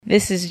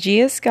This is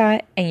Gia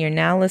Scott, and you're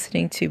now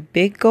listening to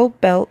Big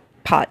Gold Belt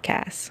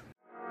Podcast.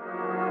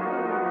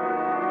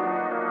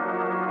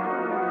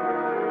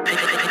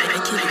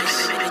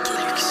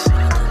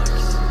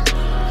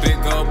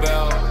 Big Gold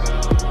Belt,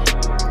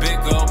 Big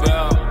Gold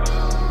Belt,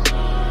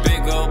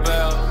 Big Gold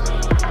Belt.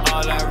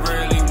 All I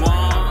really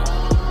want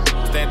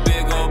is that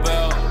Big Gold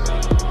Belt,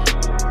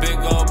 Big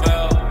Gold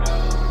Belt,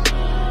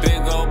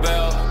 Big Gold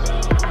Belt.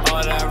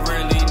 All I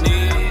really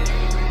need,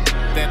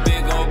 that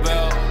Big Gold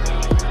Belt,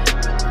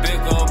 Big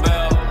Gold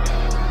Belt,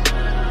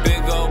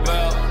 Big Gold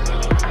Belt.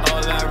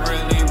 All I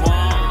really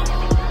want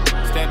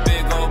is that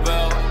Big Gold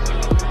Belt,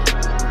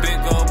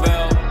 Big Gold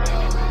Belt,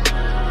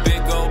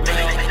 Big Gold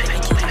Belt,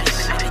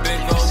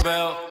 Big Gold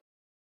Belt.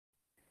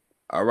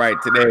 All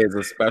right, today is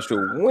a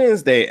special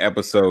Wednesday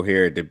episode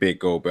here at the Big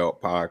Gold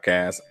Belt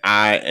Podcast.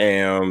 I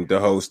am the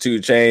host, 2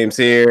 James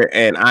here,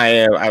 and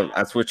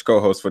I switched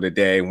co-hosts for the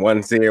day.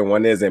 One's here,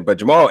 one isn't, but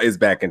Jamal is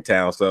back in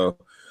town. So,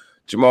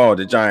 Jamal,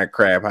 the giant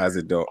crab, how's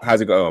it doing?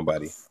 How's it going,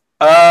 buddy?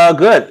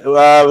 Good.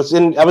 I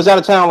was out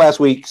of town last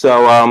week,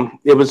 so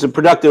it was a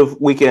productive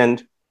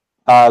weekend.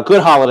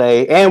 Good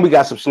holiday, and we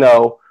got some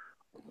snow.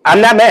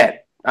 I'm not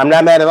mad. I'm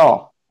not mad at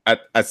all.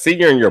 I see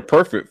you're in your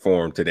perfect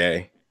form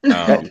today.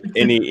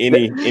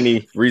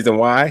 Any reason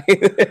why?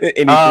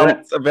 Any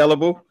threats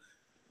available?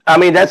 I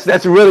mean,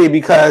 that's really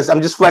because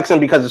I'm just flexing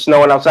because it's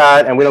snowing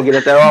outside, and we don't get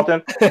it that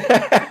often.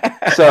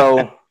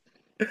 So,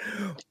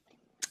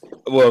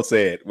 well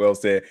said. Well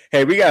said.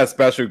 Hey, we got a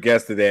special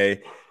guest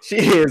today. She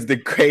is the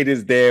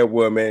greatest damn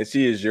woman.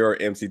 She is your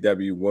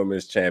MCW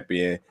Women's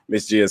Champion,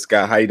 Miss Gia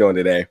Scott. How you doing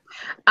today?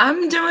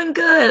 I'm doing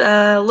good.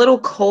 A little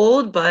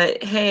cold,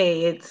 but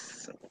hey,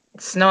 it's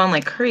snowing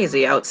like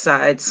crazy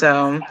outside,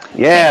 so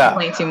yeah, can't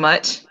complain too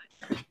much.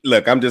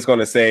 Look, I'm just going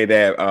to say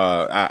that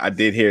I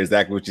did hear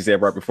exactly what you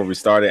said right before we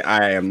started.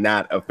 I am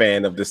not a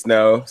fan of the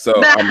snow, so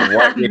I'm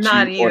right with you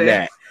on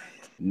that.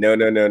 No.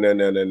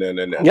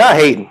 Y'all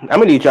hating. I'm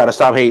gonna need y'all to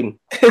stop hating.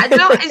 I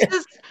don't. It's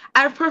just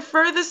I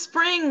prefer the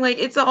spring. Like,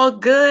 it's all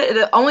good.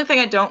 The only thing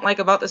I don't like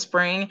about the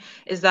spring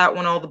is that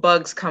when all the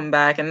bugs come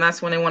back, and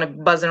that's when they want to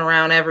be buzzing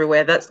around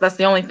everywhere. That's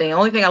the only thing. The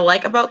only thing I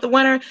like about the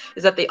winter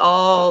is that they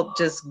all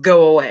just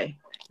go away.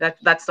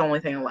 That's the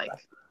only thing I like.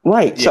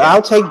 Right. Yeah. So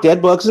I'll take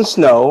dead bugs and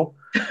snow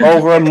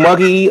over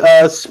muggy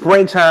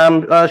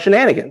springtime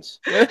shenanigans.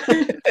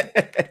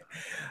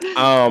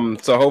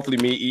 So hopefully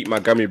me eating my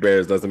gummy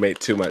bears doesn't make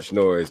too much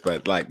noise,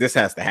 but like this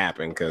has to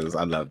happen because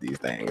I love these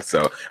things.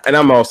 So, and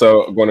I'm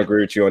also going to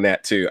agree with you on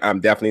that too. I'm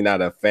definitely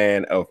not a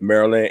fan of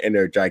Maryland and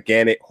their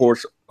gigantic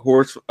horse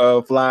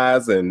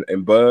flies and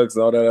bugs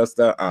and all that other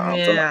stuff.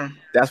 Yeah, so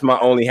that's my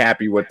only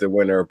happy with the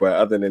winter. But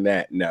other than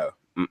that, no.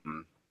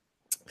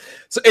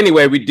 So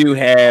anyway, we do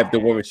have the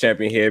women's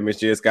champion here, Miss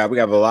Gia Scott. We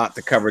have a lot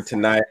to cover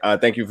tonight.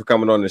 Thank you for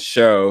coming on the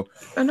show.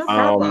 Oh, no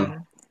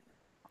problem.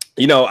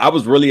 You know, I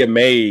was really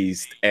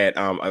amazed at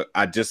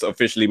I just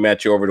officially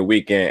met you over the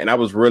weekend, and I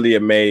was really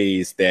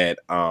amazed that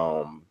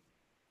upon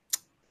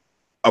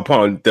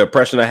the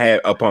impression I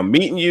had upon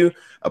meeting you,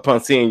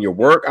 upon seeing your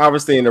work,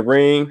 obviously in the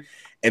ring,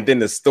 and then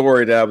the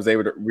story that I was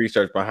able to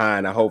research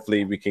behind.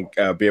 Hopefully we can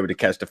be able to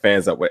catch the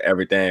fans up with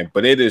everything.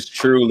 But it is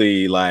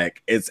truly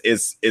like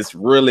it's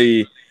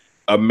really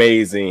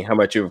amazing how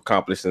much you've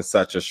accomplished in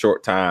such a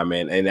short time,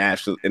 and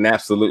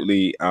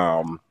absolutely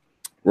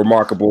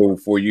remarkable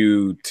for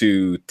you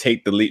to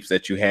take the leaps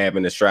that you have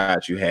and the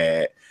strides you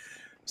had.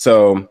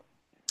 So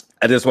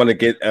I just want to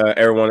get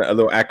everyone a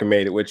little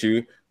acclimated with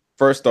you.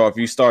 First off,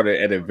 you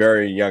started at a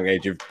very young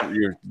age.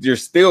 You're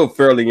still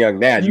fairly young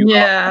now. You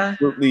are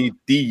absolutely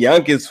the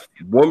youngest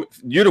woman.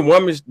 You're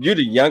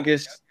the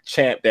youngest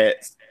champ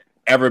that's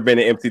ever been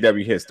in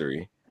MCW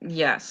history.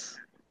 Yes.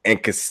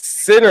 And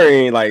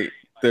considering like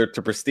the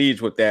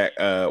prestige with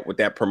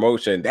that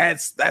promotion,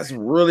 that's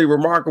really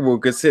remarkable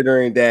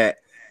considering that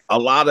a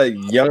lot of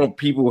young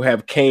people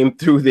have came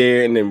through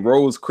there and then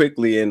rose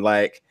quickly, and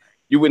like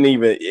I wouldn't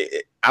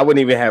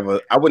even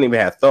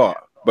have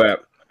thought,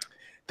 but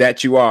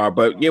that you are.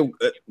 But yeah,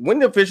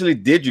 when officially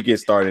did you get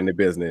started in the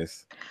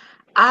business?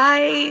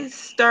 I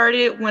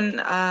started when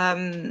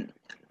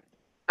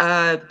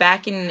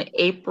back in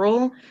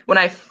April when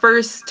I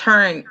first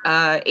turned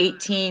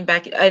 18.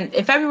 Back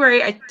in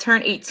February, I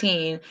turned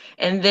 18,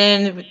 and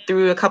then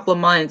through a couple of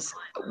months,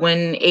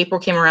 when April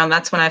came around,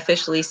 that's when I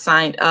officially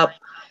signed up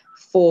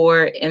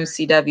for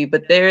MCW.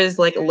 But there is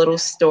like a little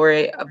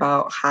story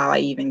about how I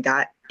even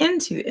got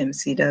into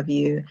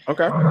MCW.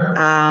 Okay.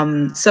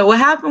 So what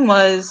happened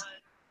was,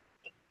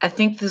 I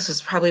think this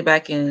was probably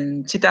back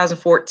in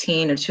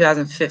 2014 or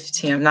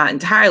 2015. I'm not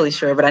entirely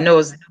sure, but I know it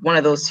was one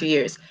of those 2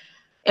 years.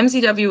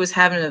 MCW was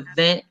having an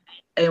event,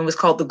 and it was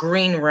called the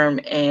Green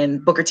Room,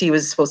 and Booker T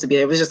was supposed to be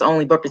there. It was just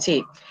only Booker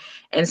T.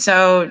 And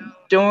so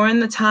during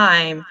the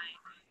time,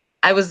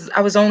 I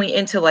was only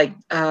into like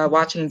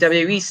watching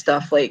WWE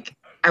stuff. Like,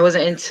 I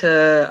wasn't into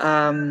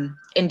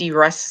indie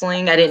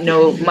wrestling. I didn't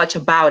know much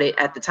about it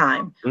at the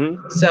time.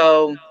 Mm-hmm.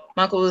 So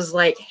my uncle was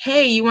like,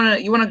 "Hey, you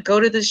wanna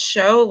go to this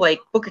show? Like,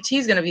 Booker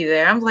T's gonna be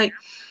there." I'm like,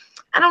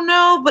 "I don't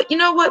know, but you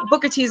know what?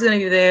 Booker T's gonna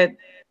be there.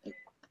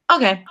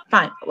 okay,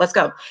 fine, let's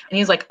go. And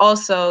he's like,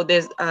 also,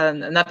 there's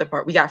another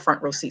part. We got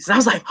front row seats. And I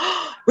was like,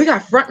 oh, we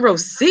got front row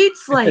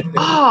seats? Like,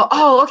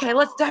 okay,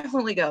 let's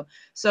definitely go.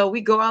 So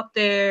we go out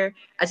there.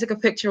 I took a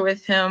picture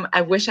with him.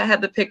 I wish I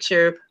had the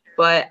picture,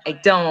 but I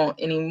don't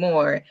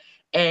anymore.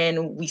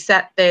 And we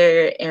sat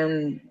there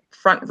in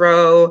front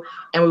row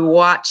and we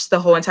watched the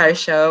whole entire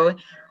show.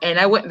 And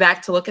I went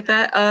back to look at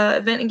that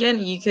event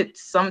again. You could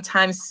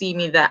sometimes see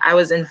me that I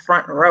was in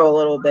front row a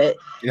little bit.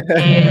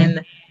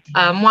 And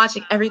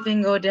watching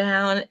everything go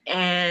down,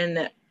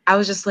 and I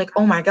was just like,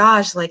 oh my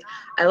gosh, like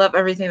I love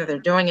everything that they're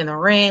doing in the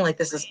ring. Like,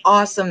 this is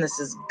awesome. This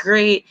is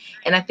great.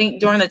 And I think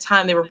during the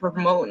time they were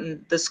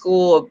promoting the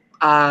school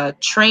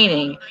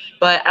training,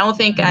 but I don't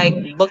think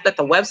I looked at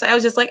the website. I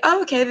was just like,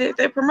 oh, okay,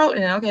 they're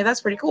promoting it. Okay,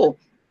 that's pretty cool.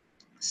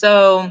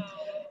 So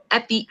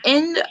at the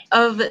end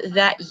of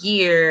that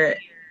year,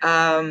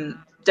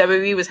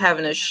 WWE was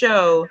having a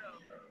show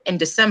in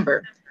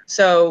December.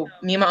 So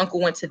me and my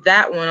uncle went to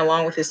that one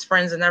along with his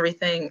friends and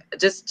everything.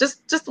 Just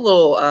a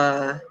little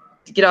to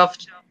get off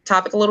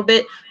topic a little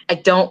bit. I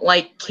don't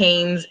like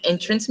Kane's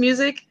entrance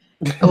music.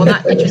 Well,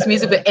 not entrance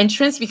music, but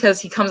entrance,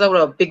 because he comes out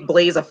with a big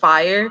blaze of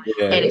fire,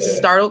 and it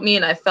startled me,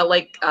 and I felt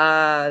like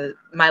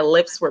my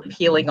lips were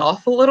peeling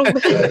off a little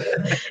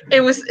bit.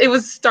 It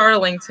was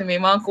startling to me.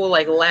 My uncle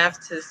like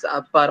laughed his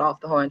butt off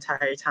the whole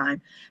entire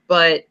time.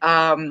 But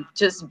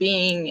just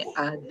being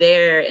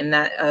there in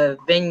that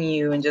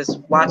venue and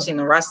just watching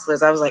the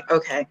wrestlers, I was like,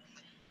 okay,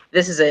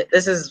 this is it.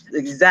 This is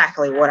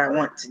exactly what I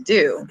want to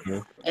do. Mm-hmm.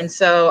 And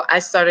so I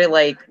started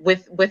like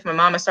with my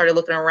mom, I started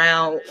looking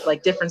around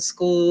like different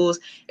schools.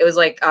 It was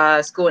like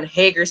a school in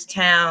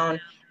Hagerstown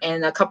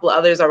and a couple of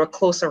others that were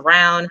close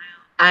around.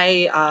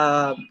 I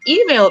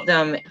emailed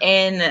them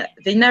and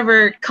they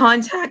never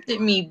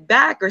contacted me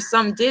back, or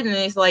some didn't.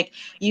 It's like,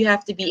 you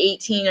have to be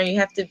 18 or you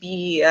have to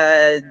be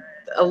a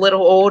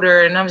little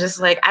older. And I'm just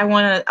like, I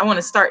want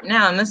to start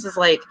now. And this is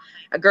like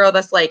a girl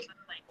that's like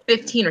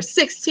 15 or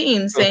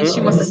 16 saying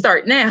she wants to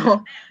start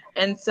now.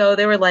 And so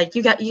they were like,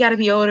 you got to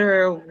be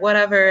older or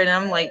whatever. And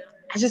I'm like,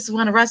 I just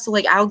want to wrestle.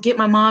 Like, I'll get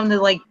my mom to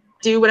like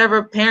do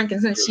whatever parent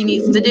consent she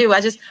needs to do. I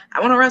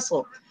want to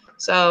wrestle.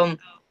 So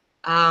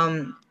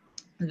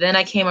then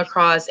I came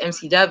across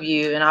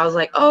MCW and I was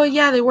like, oh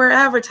yeah, they were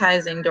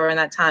advertising during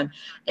that time.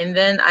 And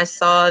then I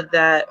saw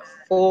that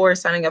for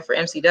signing up for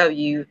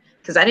MCW,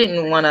 because I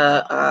didn't want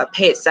to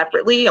pay it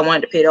separately, I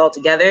wanted to pay it all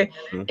together.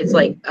 Mm-hmm. It's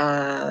like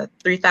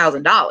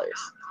 $3,000.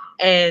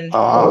 And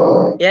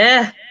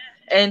yeah.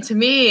 And to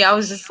me, I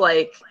was just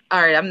like,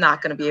 all right, I'm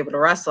not going to be able to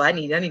wrestle. I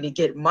need to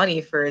get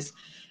money first.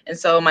 And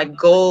so my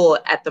goal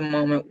at the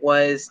moment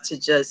was to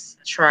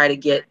just try to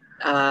get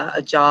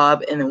a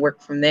job and then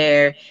work from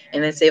there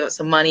and then save up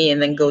some money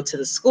and then go to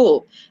the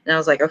school. And I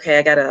was like, okay,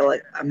 I got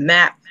a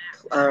map,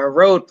 a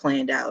road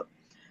planned out.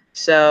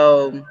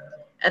 So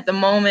at the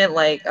moment,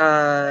 like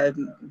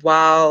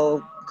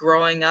while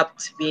growing up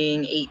to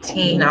being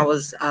 18, I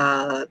was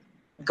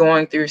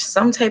going through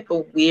some type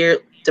of weird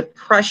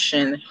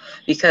depression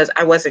because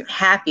I wasn't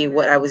happy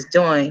what I was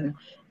doing.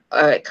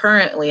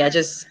 Currently,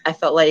 I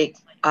felt like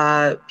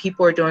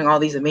people are doing all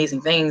these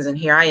amazing things, and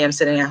here I am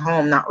sitting at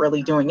home not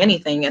really doing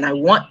anything, and I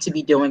want to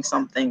be doing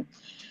something.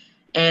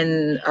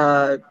 And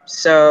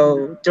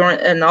so during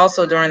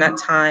that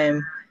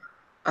time,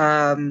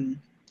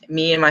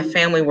 me and my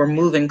family were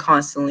moving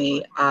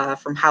constantly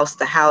from house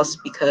to house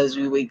because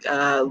we would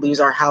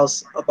lose our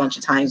house a bunch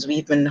of times.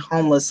 We've been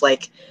homeless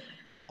like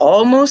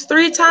almost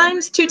 3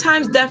 times, 2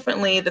 times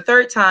definitely. The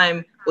third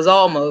time was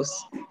almost.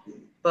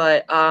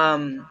 But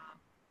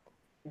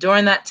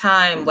during that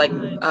time, like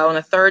on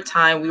the third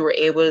time, we were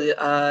able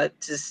to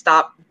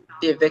stop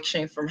the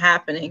eviction from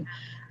happening.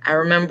 I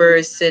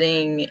remember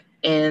sitting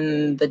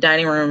in the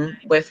dining room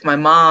with my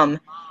mom,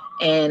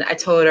 and I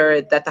told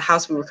her that the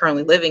house we were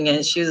currently living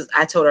in,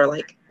 I told her,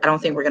 like, I don't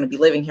think we're going to be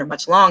living here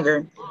much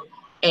longer.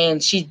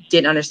 And she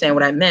didn't understand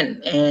what I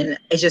meant. And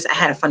I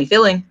had a funny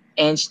feeling.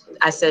 And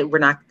I said, we're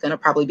not going to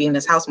probably be in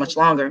this house much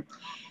longer.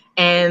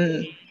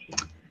 And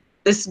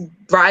this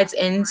rides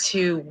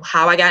into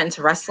how I got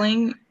into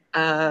wrestling.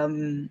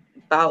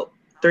 About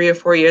 3 or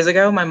 4 years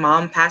ago, my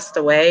mom passed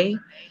away.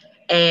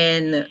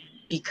 And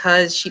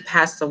because she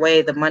passed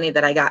away, the money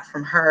that I got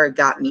from her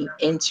got me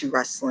into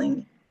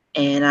wrestling.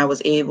 And I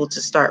was able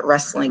to start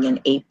wrestling in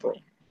April.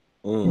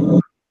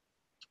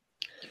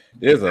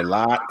 There's a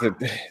lot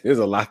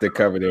to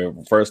cover there.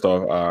 First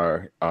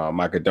off,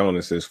 my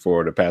condolences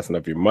for the passing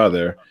of your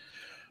mother.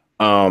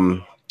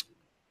 On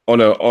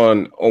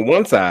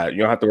one side, you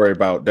don't have to worry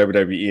about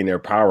WWE and their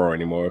power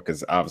anymore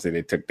because obviously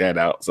they took that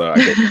out. So I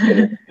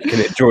can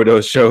enjoy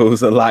those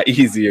shows a lot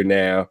easier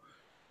now.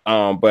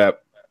 But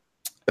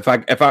if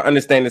I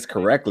understand this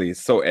correctly,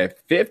 so at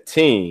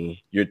 15,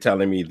 you're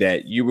telling me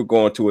that you was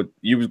going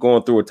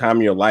through a time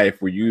in your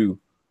life where you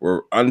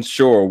were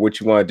unsure what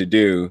you wanted to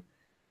do,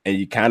 and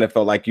you kind of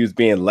felt like you was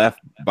being left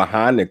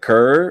behind the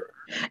curve.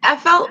 I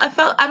felt,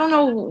 I don't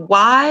know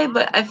why,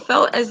 but I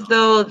felt as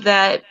though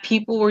that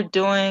people were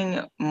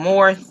doing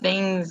more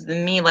things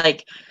than me.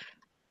 Like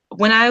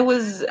when I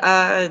was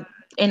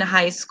in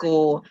high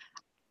school,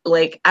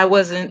 like I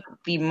wasn't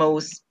the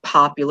most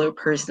popular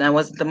person. I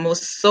wasn't the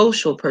most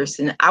social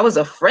person. I was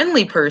a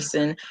friendly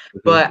person,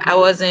 but I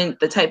wasn't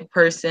the type of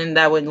person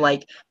that would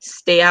like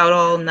stay out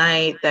all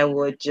night, that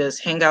would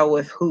just hang out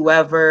with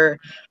whoever.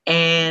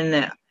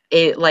 And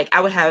it like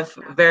I would have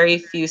very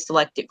few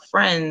selected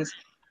friends.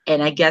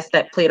 And I guess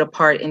that played a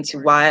part into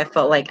why I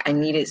felt like I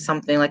needed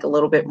something like a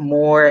little bit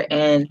more.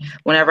 And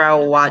whenever I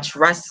would watch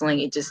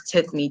wrestling, it just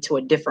took me to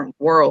a different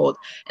world.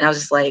 And I was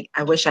just like,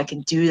 I wish I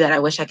could do that. I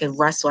wish I could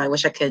wrestle. I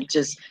wish I could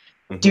just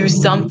do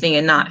something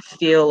and not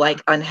feel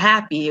like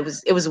unhappy.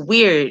 It was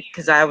weird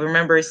because I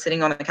remember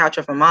sitting on the couch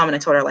with my mom and I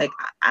told her like,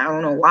 I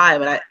don't know why,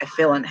 but I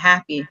feel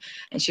unhappy.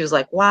 And she was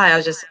like, why?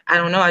 I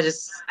don't know. I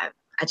just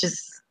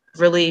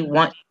really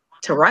want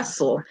to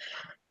wrestle.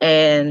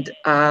 And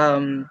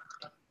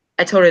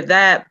I told her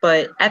that,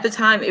 but at the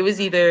time it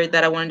was either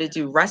that I wanted to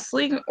do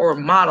wrestling or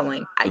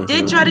modeling. I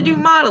did try to do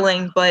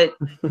modeling, but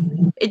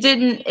it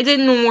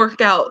didn't work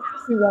out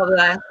too well that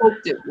I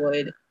hoped it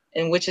would,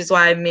 and which is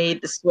why I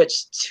made the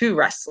switch to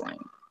wrestling.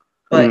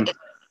 But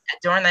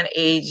during that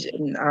age,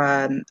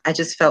 I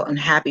just felt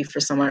unhappy for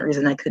some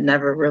reason. I could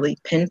never really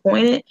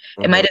pinpoint it.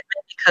 It might have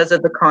been because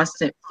of the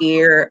constant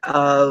fear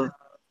of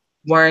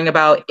worrying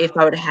about if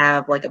I would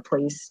have like a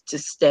place to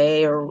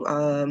stay or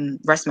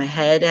rest my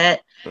head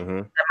at. That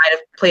might have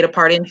played a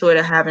part into it,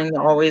 of having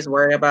to always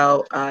worry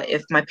about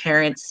if my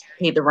parents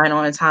paid the rent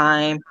on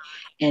time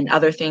and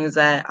other things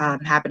that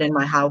happened in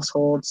my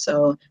household.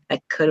 So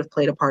that could have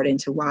played a part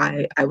into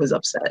why I was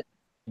upset.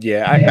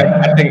 Yeah,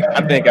 I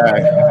think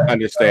I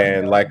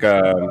understand. Like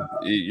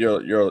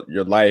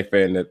your life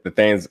and the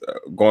things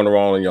going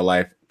wrong in your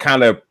life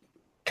kind of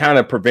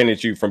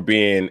prevented you from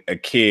being a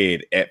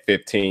kid at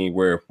 15,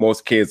 where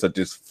most kids are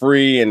just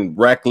free and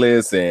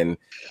reckless and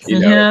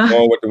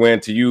going with the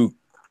wind, to you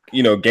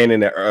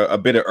gaining a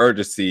bit of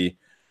urgency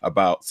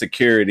about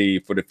security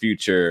for the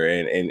future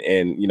and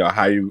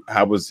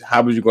how was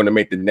you going to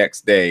make the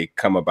next day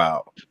come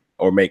about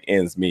or make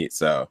ends meet.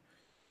 So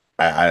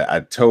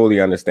I totally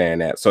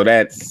understand that. So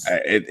that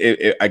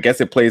I guess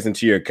it plays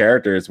into your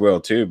character as well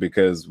too,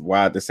 because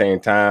while at the same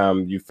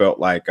time you felt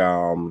like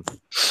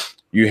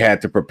you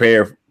had to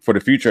prepare for the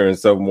future and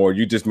so more,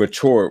 you just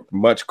matured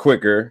much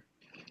quicker.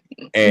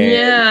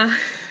 And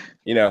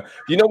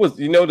what's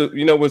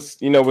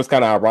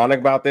kind of ironic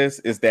about this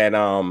is that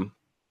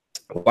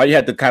while you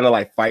had to kind of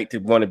like fight to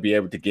want to be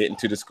able to get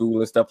into the school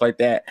and stuff like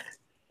that,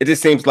 it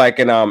just seems like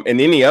in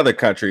any other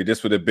country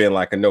this would have been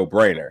like a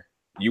no-brainer.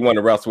 You want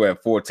to wrestle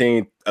at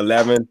 14,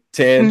 11,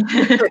 10.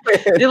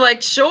 You're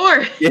like,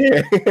 sure.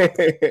 Yeah.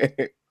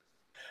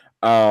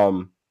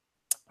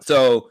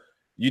 So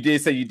you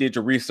did say you did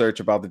your research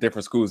about the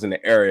different schools in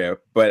the area,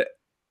 but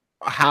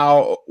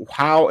how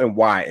and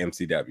why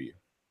MCW?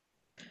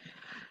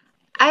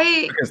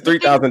 Because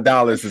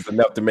 $3,000 is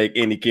enough to make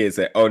any kid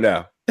say, "Oh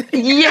no."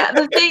 Yeah,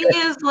 the thing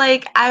is,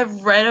 like,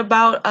 I've read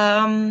about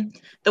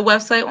the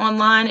website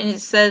online, and it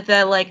said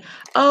that like,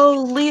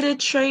 oh, Lita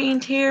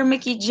trained here,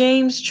 Mickie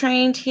James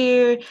trained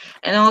here,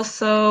 and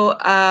also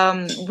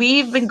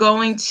we've been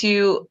going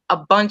to a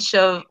bunch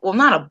of, well,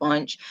 not a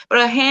bunch, but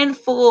a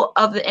handful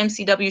of the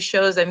MCW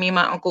shows that me and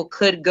my uncle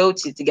could go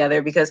to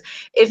together. Because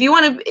if you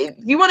want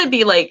to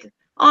be like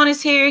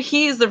honest here,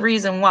 he's the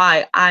reason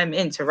why I'm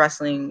into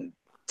wrestling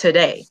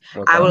today.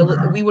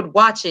 Okay. We would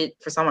watch it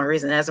for some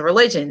reason as a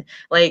religion.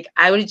 Like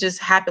I would just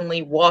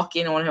happily walk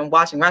in on him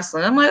watching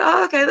wrestling. I'm like,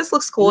 oh, okay, this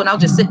looks cool. And I'll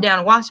just sit down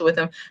and watch it with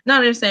him, not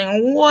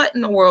understanding what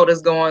in the world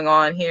is going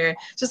on here.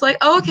 Just like,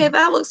 oh, okay,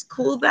 that looks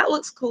cool. That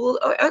looks cool.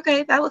 Oh,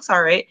 okay, that looks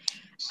all right.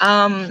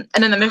 And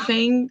then another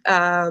thing,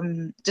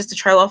 just to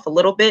trail off a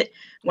little bit,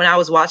 when I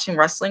was watching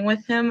wrestling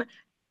with him,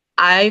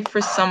 I,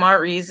 for some odd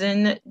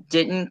reason,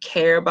 didn't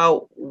care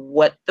about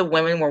what the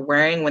women were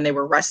wearing when they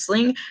were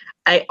wrestling.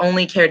 I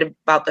only cared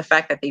about the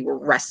fact that they were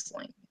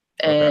wrestling.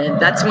 And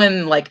that's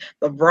when like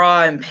the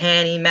bra and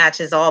panty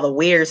matches, all the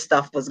weird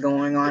stuff was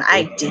going on.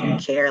 I didn't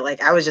care.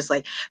 Like I was just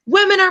like,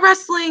 women are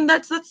wrestling.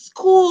 That's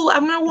cool.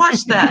 I'm gonna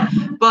watch that.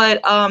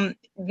 But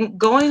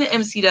going to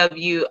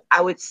MCW,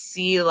 I would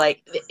see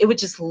like it would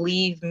just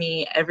leave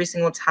me every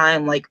single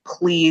time like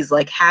pleased,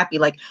 like happy,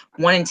 like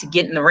wanting to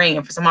get in the ring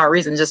and for some odd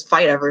reason just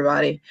fight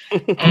everybody.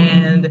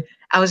 And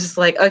I was just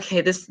like,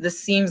 okay, this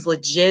seems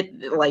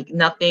legit. Like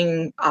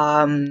nothing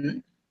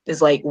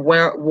is like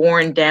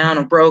worn down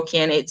or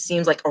broken. It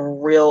seems like a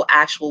real,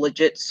 actual,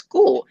 legit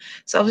school.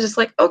 So I was just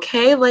like,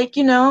 okay, like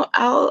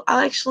I'll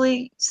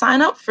actually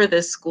sign up for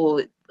this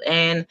school.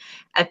 And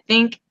I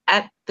think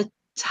at the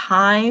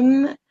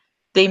time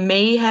they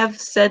may have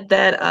said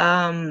that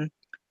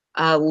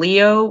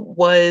Leo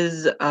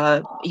was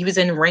he was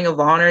in Ring of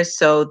Honor,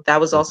 so that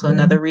was also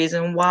another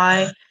reason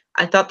why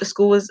I thought the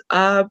school was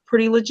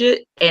pretty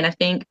legit. And I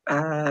think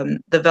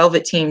the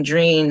Velvet Team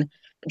Dream,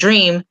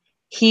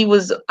 he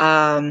was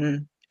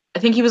I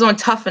think he was on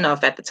Tough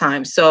Enough at the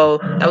time. So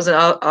that was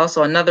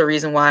also another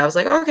reason why I was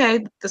like,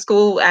 okay, the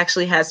school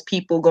actually has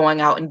people going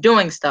out and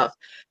doing stuff.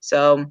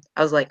 So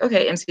I was like,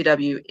 okay,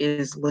 MCW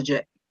is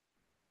legit.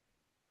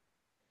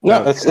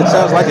 No, it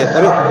sounds like it.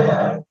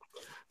 I mean,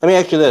 Let me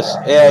ask you this: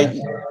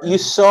 you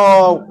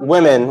saw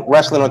women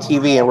wrestling on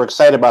TV, and we're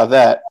excited about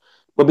that.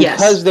 But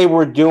because Yes. they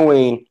were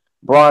doing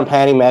bra and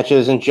panty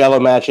matches and Jello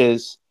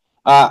matches,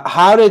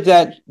 how did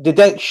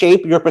that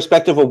shape your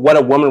perspective of what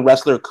a woman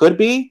wrestler could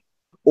be,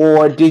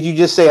 or did you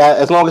just say,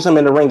 as long as I'm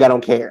in the ring, I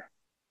don't care?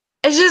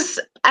 It's just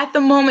at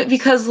the moment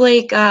because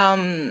like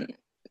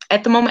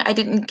at the moment I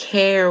didn't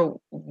care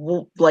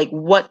like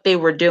what they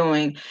were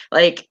doing.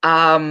 Like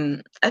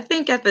I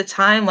think at the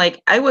time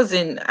like I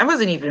wasn't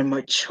even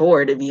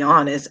mature, to be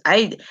honest.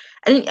 I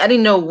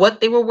didn't know what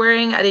they were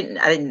wearing. I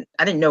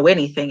didn't know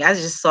anything. I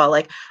just saw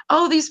like,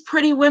 oh, these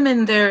pretty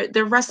women, they're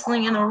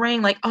wrestling in a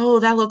ring. Like, oh,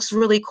 that looks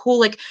really cool.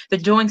 Like they're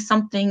doing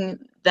something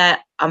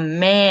that a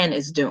man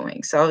is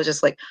doing. So I was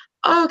just like,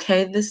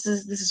 okay, this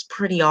is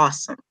pretty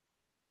awesome.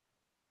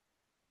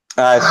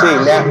 I see.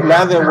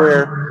 Now that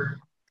we're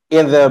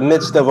in the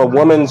midst of a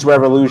women's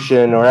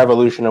revolution or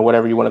evolution or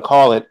whatever you want to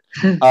call it,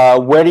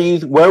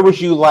 where would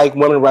you like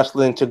women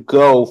wrestling to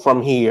go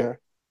from here?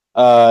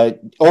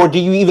 Or do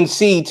you even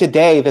see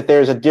today that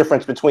there's a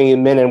difference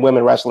between men and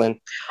women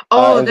wrestling?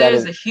 Oh, And that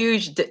there's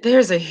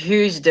is, a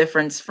huge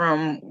difference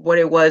from what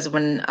it was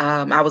when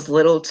I was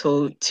little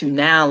to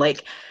now.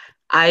 Like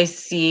I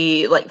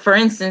see, like for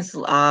instance,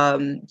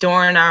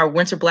 during our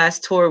Winter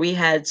Blast tour, we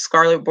had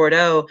Scarlett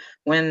Bordeaux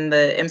win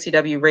the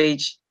MCW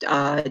Rage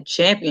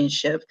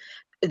Championship.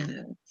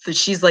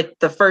 She's like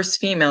the first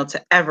female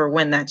to ever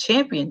win that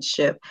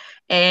championship,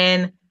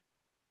 and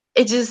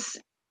it just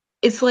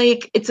it's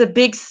like it's a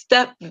big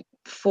step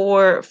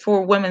for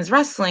women's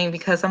wrestling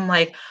because I'm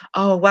like,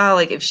 oh wow,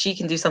 like if she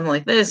can do something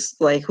like this,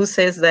 like who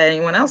says that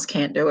anyone else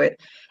can't do it?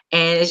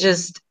 And it's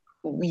just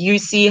you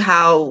see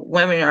how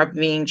women are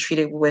being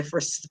treated with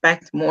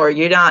respect more.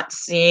 You're not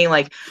seeing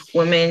like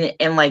women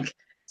in like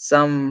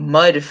some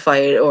mud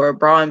fight or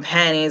bra and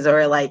panties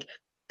or like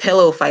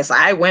pillow fights.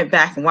 I went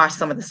back and watched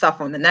some of the stuff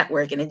on the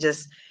network and it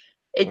just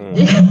it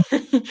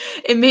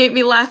it made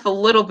me laugh a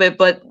little bit,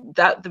 but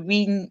that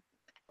we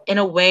in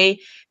a way,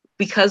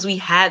 because we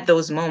had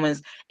those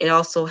moments, it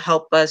also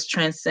helped us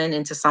transcend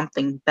into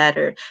something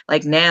better.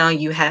 Like now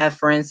you have,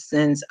 for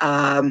instance,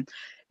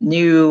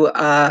 new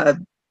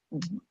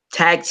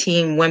tag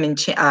team women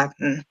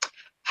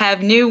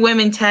have new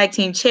women tag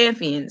team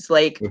champions.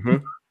 Like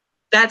Mhm.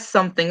 that's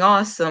something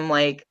awesome.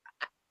 Like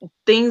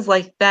things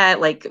like that.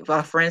 Like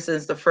for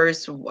instance, the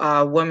first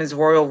women's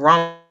Royal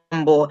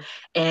Rumble,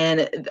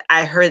 and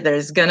I heard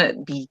there's gonna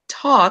be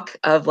talk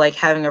of like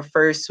having a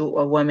first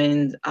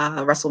women's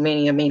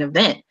WrestleMania main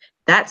event.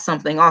 That's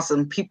something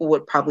awesome. People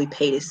would probably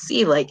pay to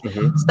see like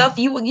Mhm. stuff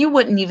you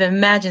wouldn't even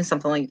imagine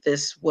something like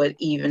this would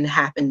even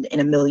happen in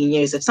a million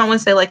years. If someone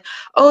say like,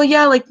 oh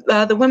yeah, like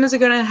the women's are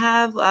gonna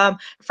have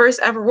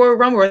first ever Royal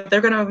Rumble, or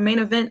they're gonna main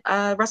event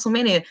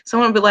WrestleMania,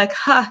 someone would be like,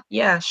 huh,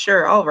 yeah,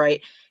 sure, all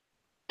right.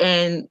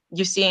 And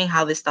you're seeing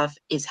how this stuff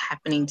is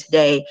happening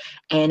today,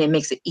 and it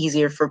makes it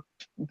easier for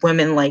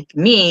women like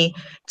me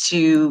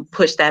to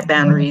push that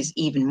boundaries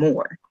even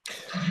more.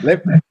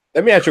 Let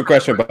Let me ask you a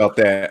question about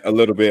that a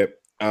little bit.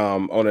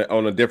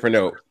 On a different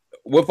note,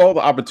 with all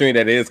the opportunity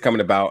that is coming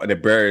about and the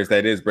barriers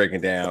that is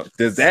breaking down,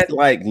 does that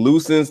like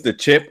loosens the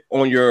chip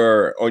on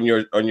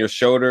your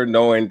shoulder,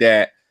 knowing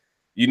that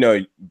you know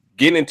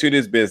getting into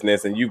this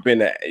business and you've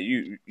been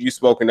you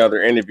spoke in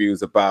other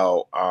interviews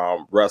about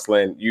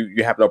wrestling.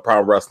 You have no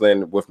problem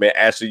wrestling with men.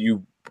 Actually,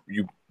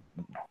 you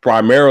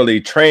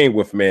primarily train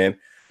with men.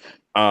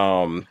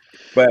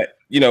 But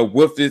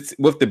with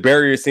the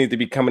barrier seems to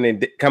be coming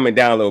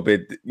down a little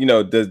bit.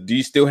 Do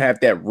you still have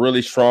that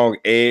really strong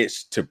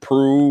edge to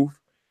prove?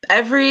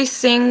 Every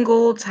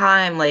single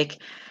time, like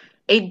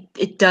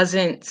it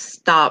doesn't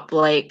stop.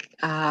 Like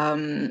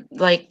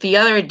the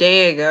other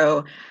day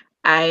ago,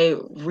 I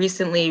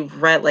recently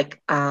read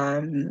like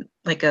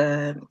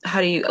a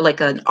how do you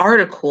like an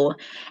article,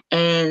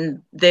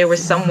 and there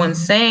was someone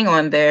saying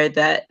on there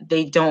that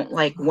they don't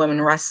like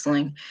women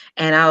wrestling,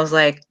 and I was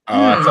like, Oh,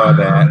 I saw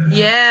that.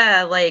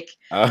 yeah, like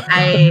Uh,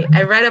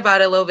 I read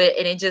about it a little bit,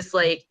 and it just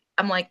like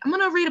I'm like I'm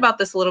gonna read about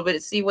this a little bit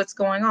to see what's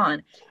going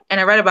on, and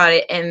I read about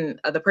it, and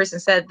the person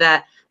said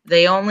that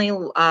they only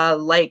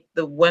like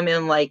the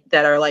women like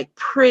that are like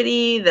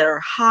pretty, that are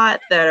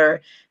hot, that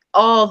are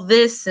all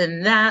this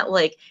and that.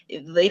 Like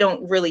they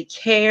don't really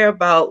care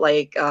about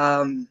like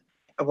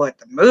what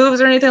the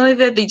moves or anything like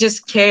that. They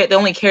just care. They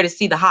only care to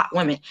see the hot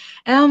women.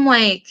 And I'm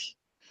like,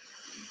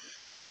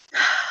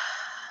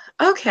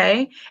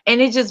 okay.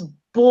 And it just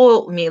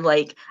boiled me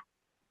like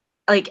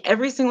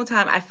every single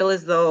time I feel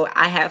as though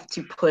I have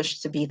to push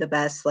to be the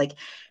best. Like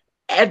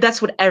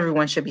that's what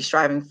everyone should be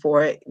striving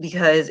for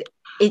because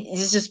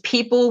it's just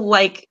people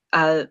like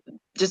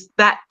just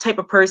that type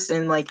of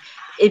person, like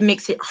it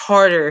makes it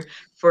harder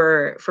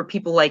for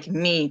people like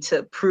me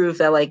to prove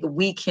that like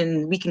we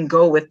can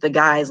go with the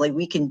guys, like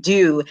we can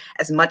do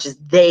as much as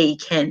they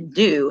can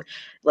do.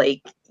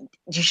 Like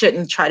you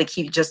shouldn't try to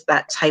keep just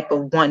that type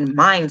of one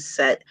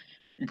mindset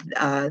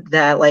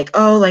that like,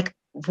 oh, like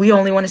we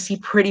only want to see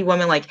pretty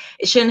women. Like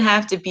it shouldn't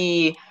have to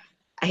be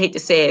I hate to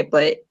say it,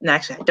 but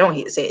actually I don't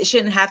hate to say it. It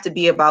shouldn't have to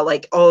be about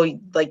like, oh,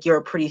 like you're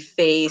a pretty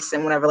face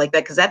and whatever like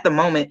that. Because at the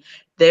moment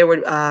there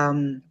would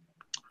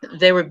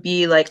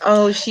be like,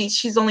 oh,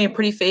 she's only a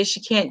pretty face. She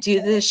can't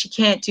do this. She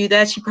can't do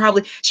that. She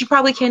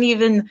probably can't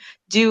even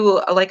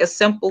do like a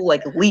simple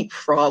like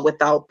leapfrog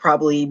without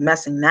probably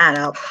messing that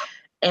up.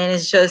 And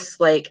it's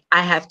just like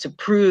I have to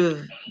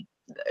prove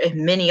and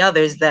many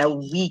others that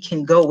we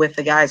can go with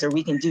the guys or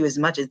we can do as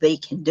much as they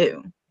can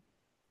do.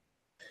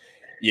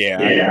 Yeah,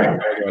 I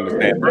totally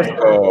understand. First of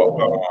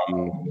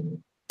all,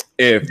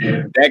 if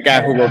that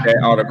guy who wrote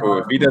that article,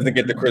 if he doesn't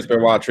get the Chris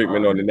Benoit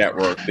treatment on the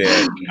network,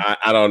 then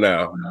I don't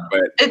know.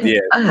 But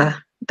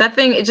that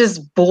thing, it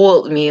just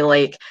boiled me.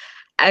 Like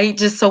I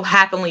just so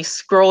happily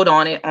scrolled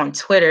on it on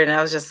Twitter and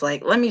I was just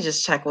like, let me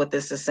just check what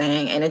this is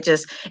saying. And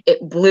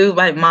it blew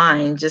my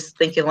mind just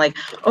thinking like,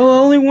 oh, I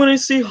only want to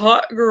see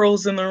hot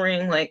girls in the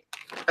ring. Like,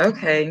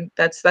 okay,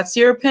 that's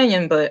your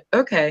opinion, but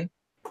okay.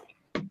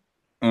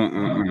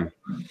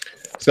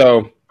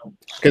 So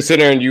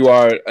considering you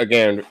are,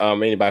 again,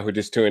 anybody who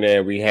just tuned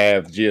in, we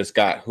have Gia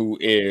Scott, who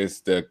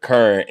is the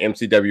current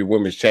MCW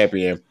Women's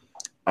Champion,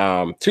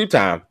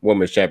 two-time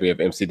Women's Champion of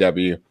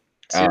MCW,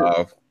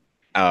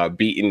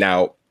 beating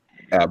out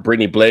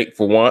Brittany Blake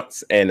for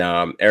once and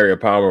Ariel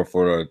Palmer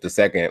for the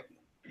second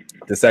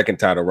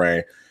title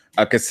reign.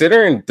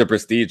 Considering the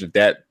prestige of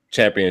that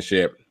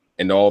championship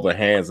and all the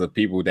hands of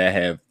people that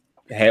have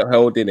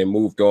held it and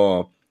moved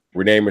on,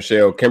 Renee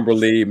Michelle,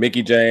 Kimberly,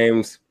 Mickie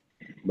James,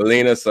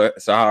 Melina,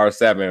 Sahara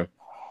 7.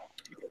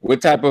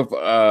 What type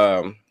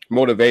of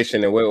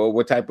motivation and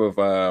what type of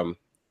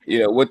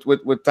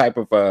what type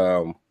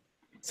of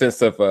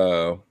sense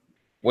of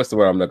what's the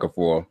word I'm looking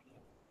for?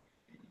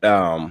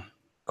 Come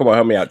on,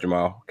 help me out,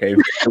 Jamal. Okay,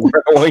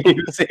 Oh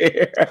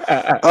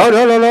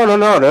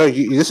no.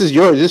 This is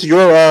your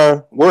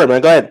word,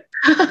 man. Go ahead.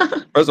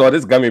 First of all,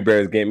 this gummy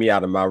bear is getting me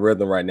out of my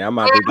rhythm right now. I'm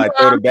about to like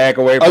throw the bag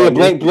away.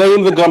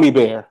 Blame the gummy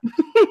bear.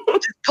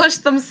 Push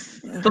them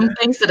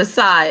things to the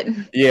side.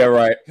 Yeah,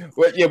 right.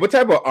 Well, yeah. What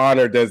type of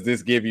honor does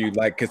this give you?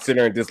 Like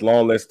considering this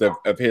long list of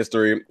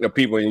history of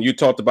people, and you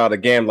talked about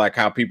again, like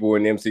how people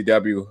in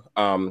MCW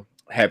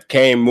have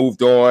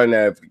moved on,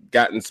 have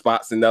gotten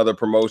spots in other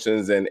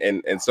promotions,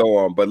 and so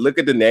on. But look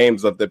at the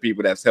names of the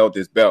people that's held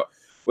this belt.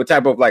 What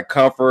type of like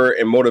comfort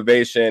and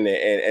motivation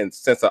and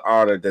sense of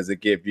honor does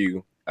it give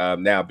you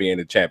now being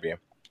the champion?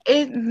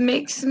 It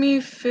makes me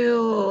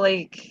feel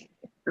like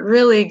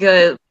really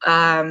good.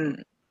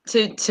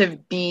 To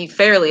be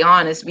fairly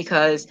honest,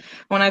 because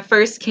when I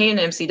first came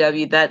to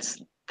MCW,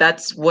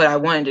 that's what I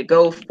wanted to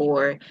go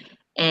for,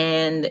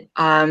 and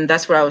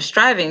that's what I was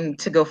striving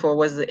to go for,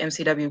 was the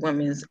MCW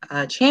Women's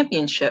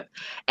Championship.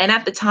 And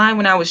at the time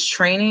when I was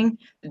training,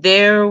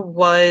 there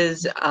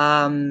was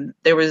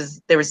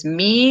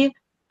me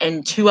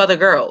and two other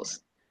girls.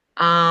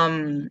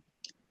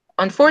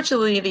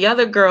 Unfortunately, the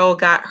other girl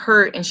got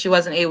hurt and she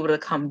wasn't able to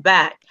come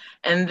back.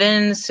 And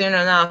then soon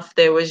enough,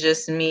 there was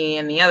just me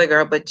and the other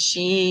girl, but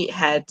she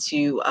had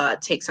to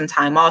take some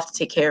time off to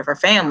take care of her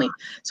family.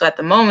 So at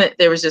the moment,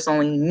 there was just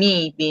only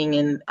me being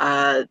in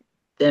the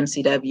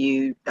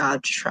MCW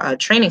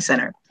training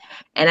center.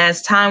 And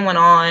as time went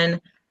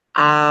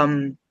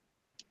on,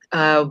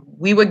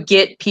 we would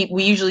get people.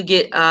 We usually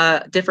get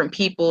different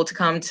people to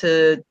come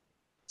to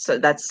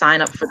that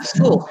sign up for the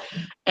school,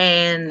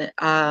 and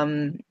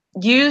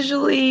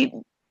usually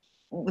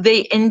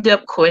they end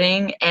up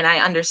quitting. And I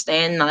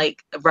understand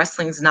like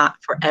wrestling's not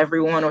for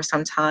everyone, or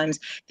sometimes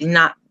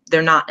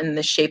they're not in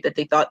the shape that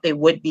they thought they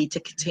would be to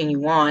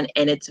continue on,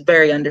 and it's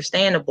very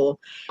understandable.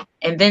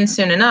 And then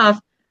soon enough,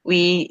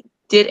 we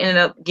did end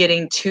up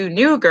getting two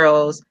new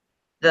girls.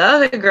 The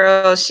other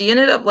girl, she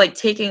ended up like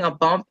taking a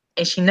bump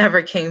and she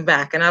never came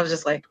back, and I was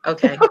just like,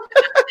 okay.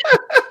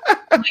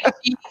 Like,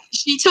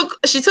 she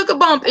took a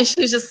bump and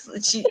she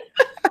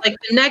like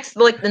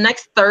the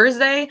next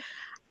Thursday,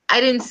 I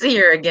didn't see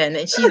her again,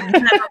 and she's never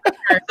returned.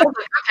 So I was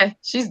like, okay,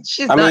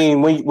 she's I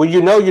mean, when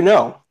you know, you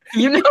know.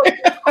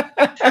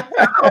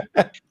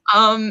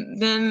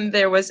 Then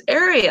there was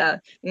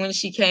Aria when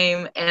she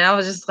came, and I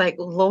was just like,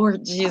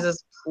 Lord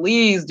Jesus,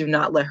 please do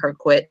not let her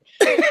quit.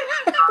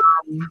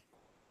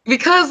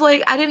 Because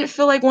like I didn't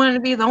feel like wanting to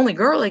be the only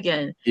girl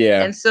again.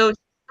 Yeah. And so she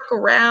stuck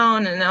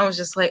around, and I was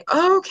just like,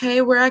 oh,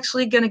 okay, we're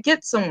actually gonna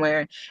get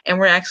somewhere, and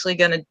we're actually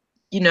gonna,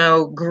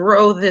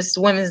 grow this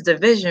women's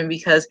division,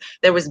 because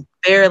there was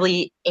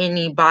barely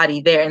anybody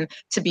there. And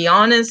to be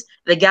honest,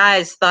 the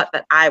guys thought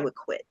that I would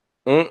quit.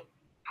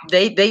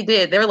 They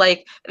did. They're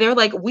like,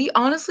 we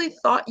honestly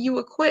thought you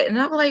would quit. And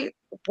I'm like,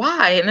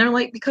 why? And they're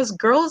like, because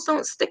girls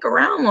don't stick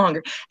around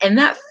longer. And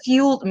that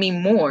fueled me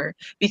more,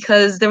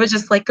 because they were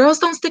just like, girls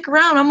don't stick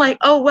around. I'm like,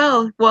 oh,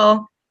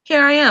 well,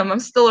 here I am. I'm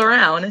still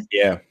around.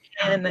 Yeah.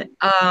 And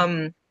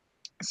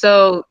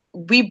so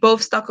we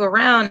both stuck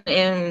around,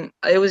 and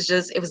it was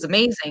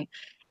amazing.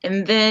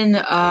 And then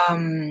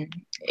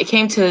it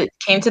came to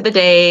the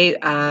day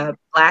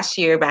last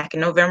year, back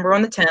in November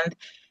on the 10th.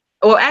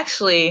 Well,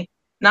 actually,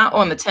 not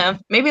on the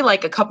 10th, maybe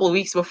like a couple of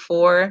weeks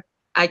before.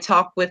 I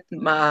talked with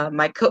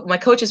my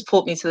coaches,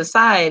 pulled me to the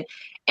side,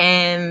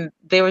 and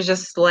they were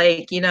just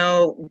like,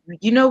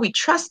 we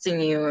trust in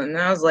you. And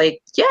I was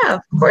like, yeah,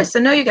 of course, I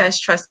know you guys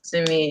trust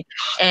in me.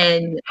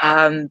 And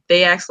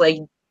they asked like,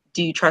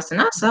 do you trust in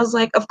us? I was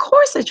like, of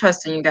course I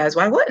trust in you guys.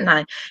 Why wouldn't I?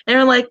 And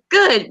they're like,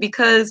 good,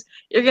 because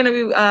you're gonna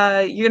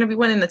be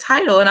winning the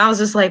title. And I was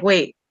just like,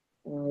 wait,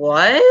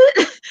 what?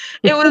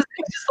 It was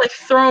just like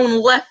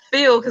thrown left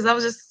field, because I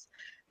was just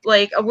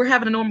like, we're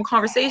having a normal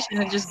conversation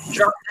and just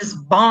dropped this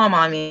bomb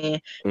on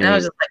me. And I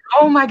was just like,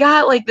 oh my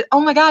God, like,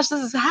 oh my gosh,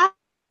 this is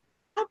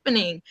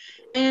happening.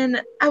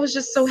 And I was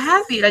just so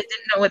happy. I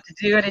didn't know what to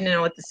do. I didn't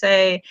know what to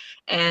say.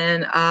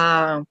 And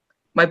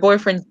my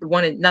boyfriend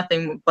wanted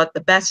nothing but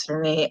the best for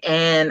me,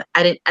 and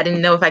I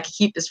didn't know if I could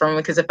keep this from him,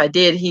 because if I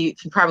did, he'd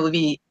probably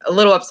be a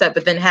little upset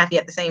but then happy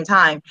at the same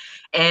time.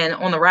 And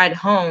on the ride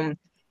home,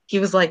 he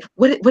was like,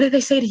 what did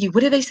they say to you?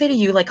 What did they say to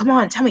you? Like, come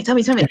on, tell me. All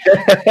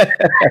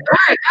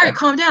right,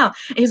 calm down.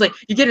 And he's like,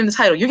 you're getting the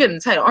title,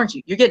 aren't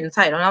you? You're getting the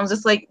title. And I was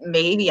just like,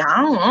 maybe,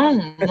 I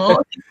don't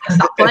know.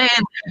 Stop playing,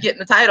 you're getting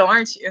the title,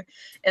 aren't you?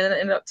 And then I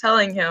ended up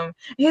telling him.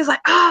 He was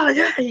like, oh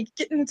yeah, you're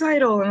getting the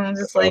title. And I'm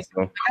just like,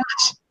 oh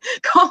gosh,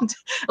 calm down.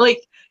 Like,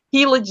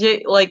 he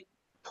legit like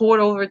poured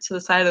over to the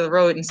side of the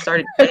road and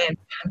started dancing.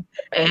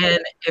 And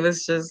it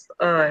was just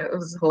it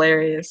was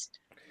hilarious.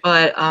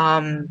 But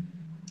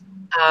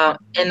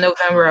in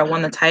November, I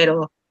won the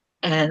title,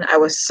 and I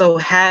was so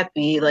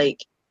happy.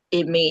 Like,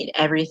 it made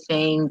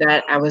everything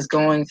that I was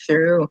going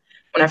through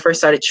when I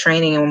first started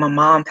training and when my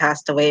mom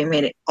passed away, it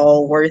made it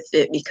all worth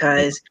it,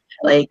 because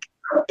like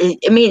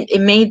it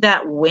made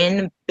that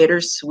win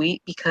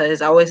bittersweet,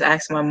 because I always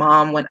asked my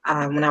mom when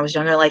I was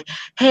younger, like,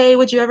 hey,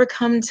 would you ever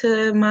come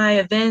to my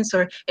events,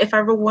 or if I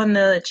ever won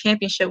the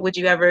championship, would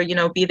you ever,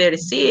 be there to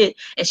see it?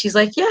 And she's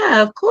like,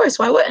 yeah, of course,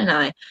 why wouldn't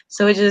I?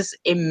 So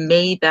it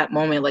made that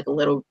moment like a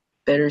little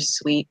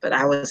bittersweet, but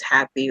I was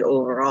happy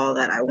overall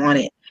that I won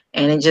it.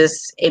 And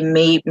it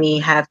made me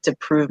have to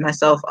prove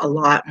myself a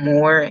lot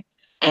more,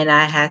 and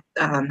I had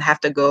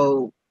have to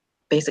go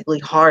basically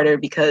harder,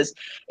 because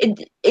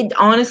it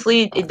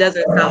honestly, it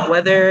doesn't stop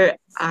whether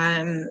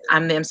I'm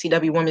the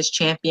MCW Women's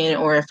Champion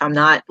or if I'm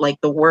not. Like,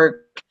 the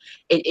work,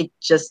 it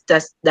just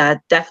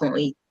that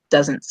definitely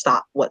doesn't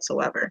stop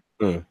whatsoever.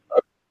 And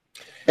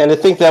I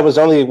think that was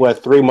only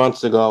 3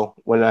 months ago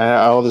when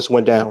all this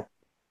went down.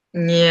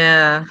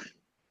 Yeah.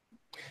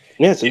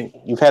 Yeah, so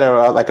you've had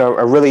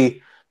a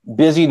really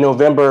busy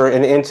November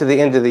and into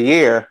the end of the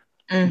year.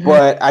 Mm-hmm.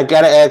 But I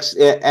gotta ask,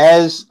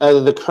 as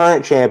the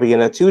current champion,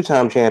 a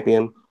two-time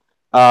champion,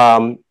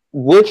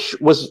 which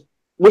was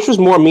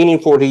more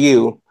meaningful to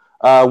you?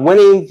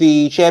 Winning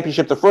the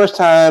championship the first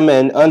time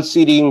and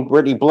unseating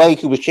Brittany Blake,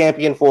 who was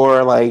champion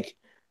for like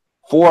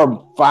 4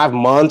 or 5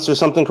 months or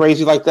something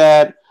crazy like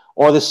that,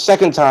 or the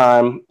second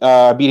time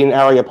beating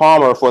Aria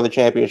Palmer for the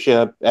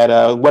championship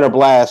at Winter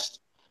Blast.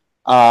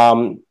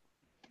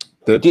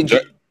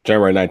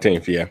 January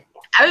 19th, yeah.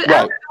 I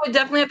would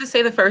definitely have to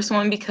say the first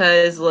one,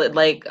 because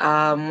like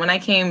when I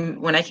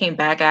came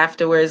back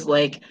afterwards,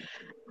 like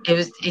it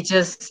was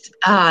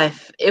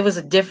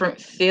a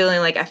different feeling.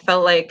 Like, I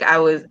felt like I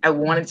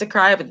wanted to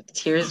cry, but the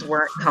tears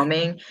weren't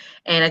coming,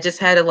 and I just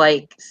had to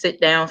like sit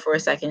down for a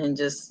second and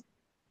just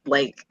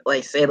like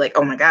say like,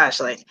 oh my gosh,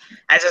 like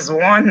I just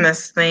won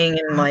this thing,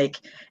 and I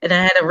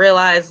had to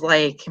realize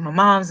like my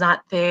mom's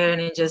not there,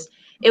 and it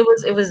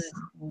was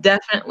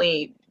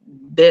definitely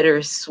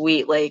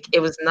bittersweet. Like, it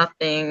was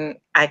nothing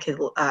I could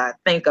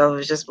think of. It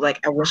was just like,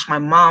 I wish my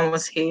mom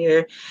was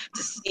here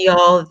to see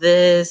all of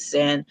this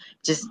and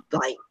just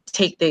like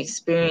take the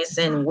experience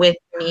in with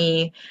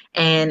me.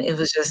 And it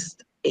was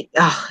just it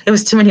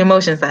was too many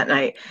emotions that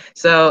night.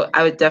 So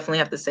I would definitely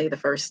have to say the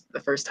first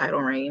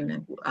title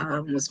reign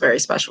was very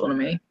special to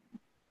me.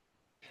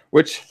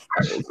 Which,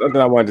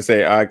 something I wanted to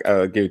say,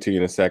 I'll give it to you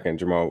in a second,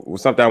 Jamal.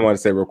 Something I want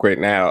to say real quick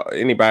now.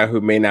 Anybody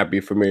who may not be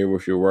familiar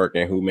with your work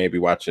and who may be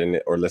watching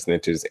or listening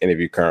to this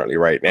interview currently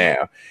right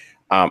now,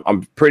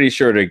 I'm pretty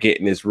sure they're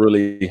getting this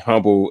really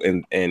humble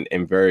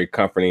and very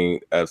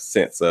comforting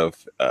sense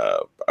of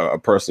a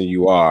person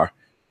you are.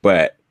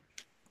 But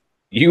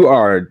you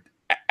are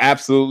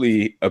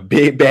absolutely a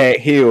big bad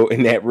heel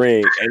in that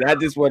ring. And I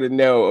just want to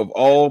know, of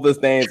all the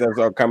things that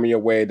are coming your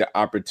way, the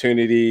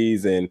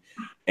opportunities and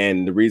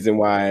the reason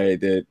why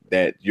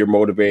that you're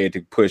motivated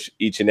to push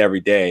each and every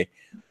day,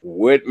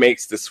 what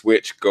makes the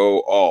switch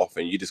go off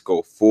and you just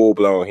go full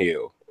blown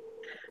heel?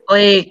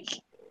 Like,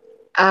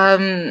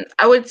 I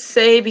would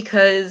say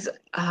because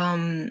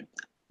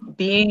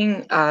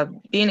being a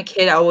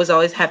kid, I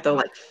always have to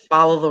like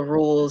follow the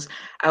rules.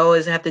 I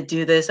always have to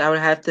do this. I would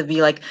have to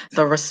be like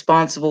the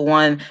responsible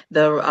one,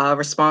 the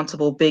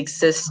responsible big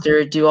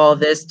sister, do all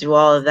this, do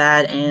all of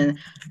that, and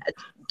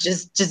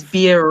just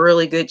be a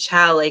really good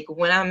child. Like,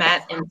 when I'm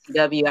at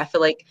MCW, I feel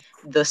like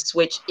the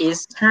switch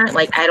is turned.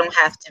 Like, I don't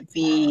have to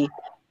be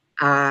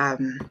I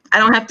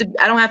don't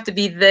have to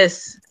be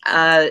this.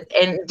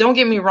 And don't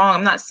get me wrong,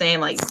 I'm not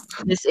saying like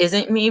this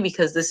isn't me,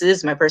 because this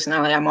is my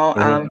personality. I'm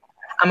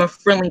a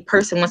friendly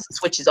person once the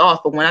switch is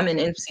off, but when I'm in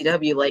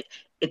MCW, like,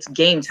 it's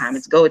game time,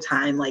 it's go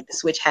time. Like, the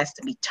switch has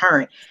to be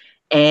turned,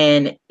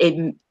 and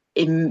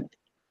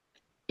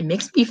it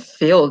makes me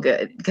feel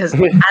good because I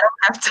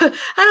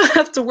don't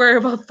have to worry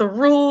about the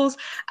rules.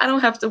 I don't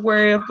have to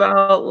worry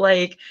about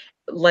like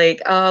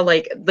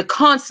the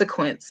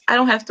consequence. I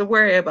don't have to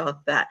worry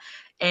about that.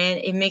 And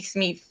it makes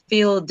me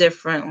feel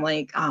different.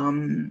 Like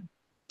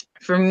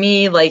for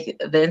me, like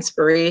the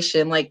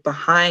inspiration like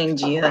behind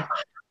Gia,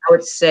 I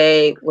would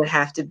say would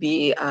have to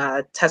be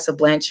Tessa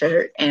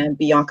Blanchard and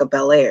Bianca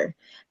Belair.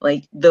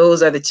 Like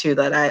those are the two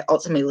that I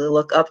ultimately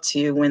look up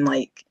to when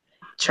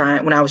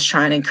I was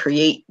trying to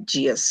create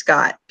Gia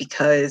Scott,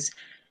 because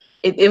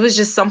it was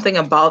just something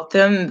about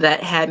them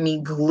that had me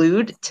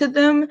glued to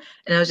them.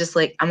 And I was just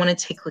like, I want to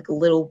take like a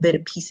little bit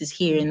of pieces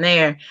here and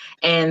there.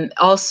 And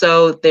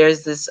also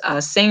there's this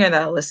singer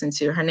that I listen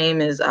to. Her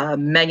name is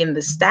Megan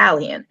Thee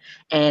Stallion.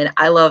 And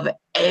I love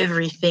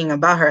everything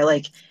about her.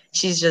 Like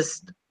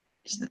she's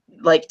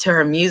like, to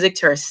her music,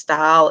 to her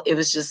style, it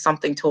was just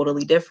something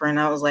totally different.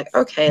 I was like,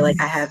 okay, like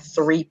I have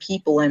three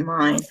people in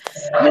mind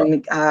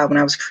when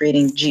I was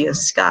creating Gia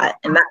Scott.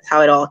 And that's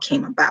how it all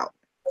came about.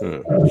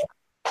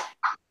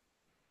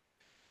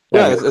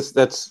 Yeah,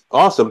 that's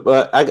awesome.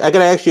 But I got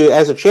to ask you,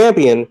 as a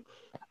champion,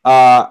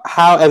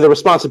 how, and the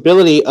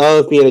responsibility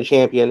of being a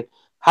champion,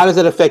 how does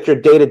it affect your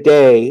day to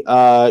day?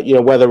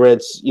 Whether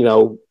it's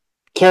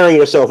carrying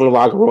yourself in the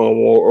locker room,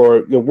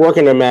 or you're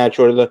working a match,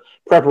 or the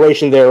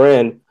preparation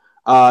therein.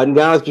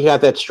 Now that you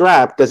have that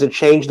strap, does it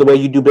change the way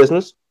you do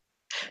business?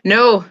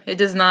 No, it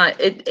does not.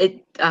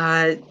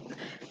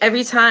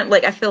 Every time,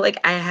 like I feel like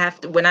I have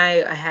to, when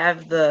I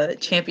have the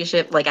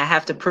championship, like I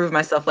have to prove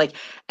myself. Like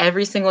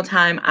every single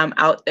time I'm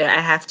out there, I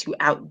have to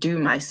outdo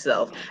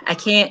myself. I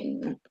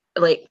can't,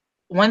 like,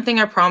 one thing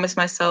I promised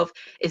myself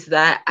is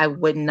that I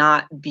would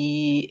not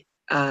be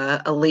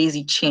a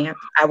lazy champ.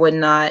 I would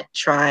not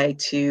try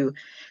to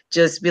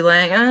just be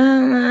like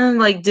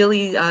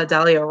dilly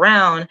dally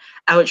around.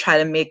 I would try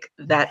to make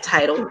that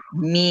title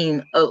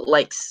mean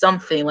like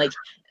something. Like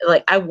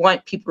I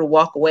want people to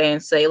walk away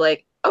and say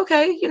like,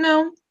 okay,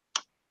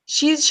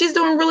 she's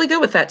doing really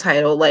good with that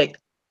title. Like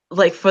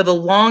for the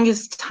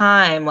longest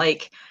time,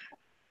 like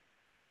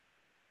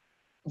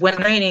when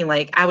reigning,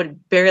 like I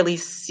would barely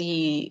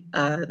see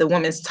the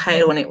women's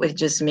title, and it would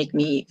just make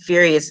me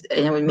furious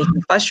and it would make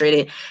me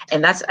frustrated.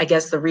 And that's, I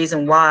guess, the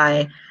reason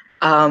why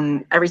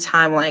every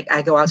time like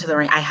I go out to the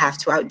ring, I have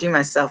to outdo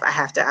myself. I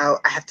have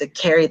to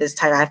carry this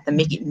title. I have to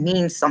make it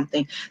mean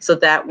something, so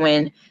that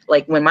when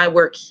my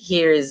work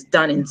here is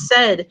done and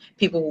said,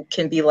 people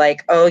can be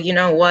like, oh, you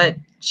know what?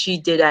 She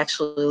did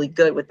actually really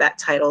good with that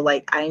title.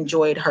 Like I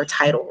enjoyed her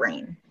title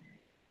reign.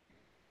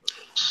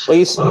 Well,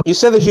 you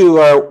said that you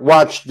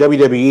watched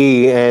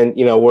WWE and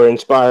were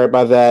inspired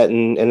by that,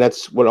 and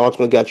that's what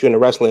ultimately got you into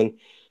wrestling.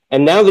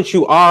 And now that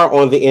you are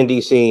on the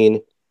indie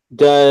scene,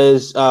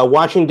 does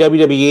watching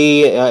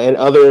WWE and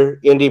other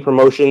indie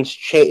promotions,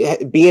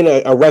 being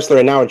a wrestler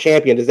and now a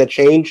champion, does that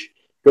change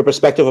your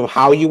perspective of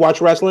how you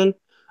watch wrestling?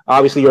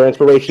 Obviously, your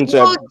inspirations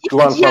have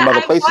drawn from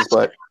other places,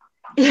 but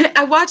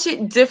I watch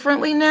it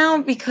differently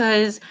now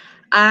because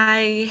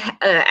I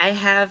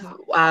have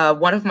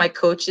one of my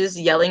coaches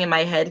yelling in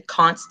my head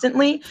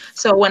constantly.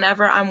 So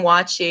whenever I'm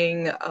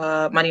watching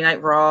Monday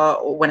Night Raw,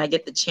 or when I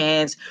get the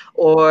chance,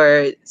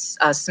 or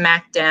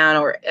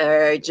SmackDown,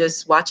 or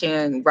just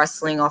watching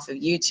wrestling off of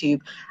YouTube,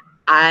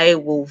 I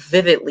will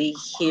vividly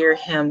hear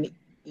him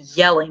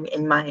yelling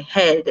in my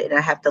head, and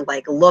I have to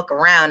like look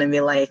around and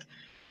be like,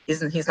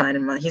 he's not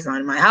in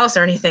my house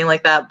or anything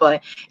like that.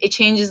 But it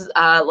changes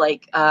how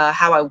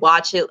I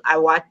watch it. I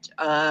watch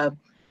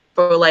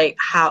for like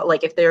how,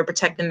 like if they're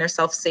protecting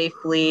themselves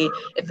safely,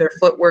 if their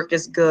footwork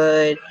is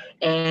good,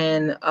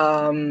 and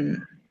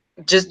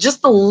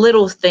just the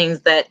little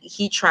things that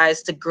he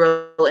tries to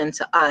grill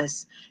into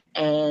us,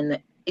 and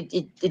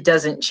it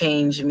doesn't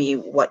change me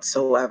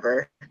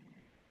whatsoever.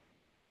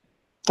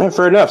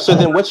 Fair enough. So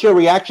then what's your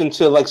reaction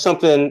to like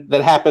something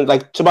that happened,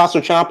 like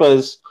Tommaso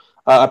Ciampa's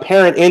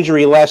apparent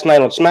injury last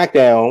night on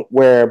SmackDown,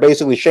 where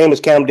basically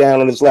Sheamus came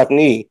down on his left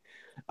knee?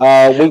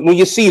 When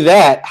you see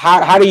that,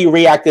 how do you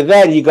react to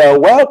that? And you go,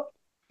 well,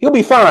 he'll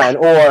be fine,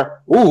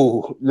 or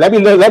ooh, let me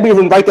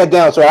even write that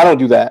down so I don't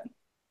do that.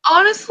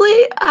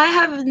 Honestly, I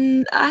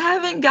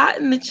haven't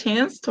gotten the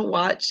chance to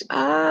watch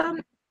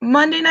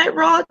Monday Night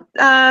Raw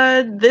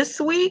this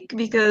week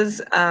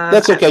because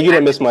that's okay. You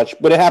didn't miss much,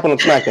 but it happened on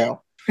SmackDown.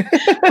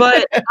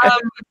 But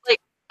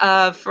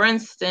for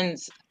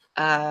instance,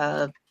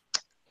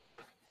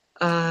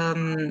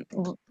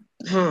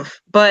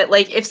 but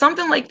like if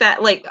something like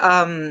that, like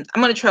I'm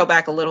gonna trail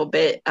back a little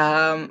bit.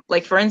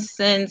 Like for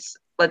instance,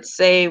 let's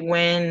say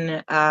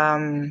when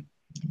when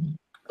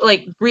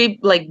Brie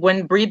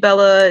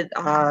Bella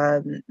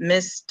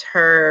missed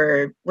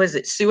her, was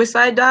it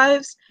suicide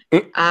dives?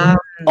 All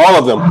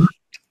of them.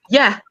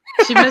 Yeah,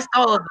 she missed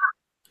all of them.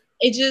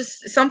 It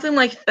just something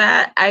like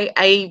that.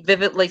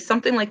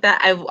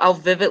 I'll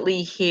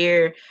vividly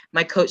hear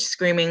my coach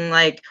screaming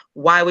like,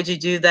 "Why would you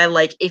do that?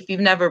 Like, if you've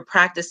never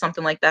practiced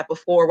something like that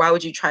before, why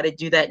would you try to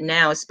do that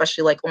now?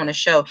 Especially like on a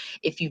show.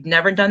 If you've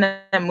never done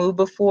that move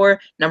before,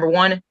 number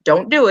one,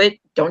 don't do it.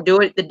 Don't do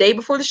it the day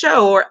before the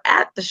show or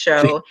at the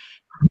show."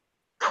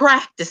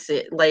 practice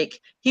it. Like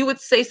he would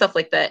say stuff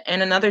like that.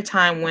 And another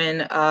time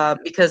when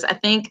because I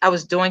think I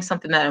was doing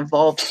something that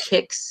involved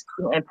kicks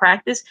in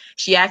practice,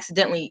 she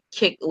accidentally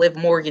kicked Liv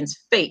Morgan's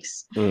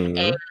face.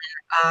 Mhm.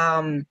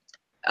 And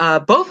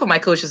both of my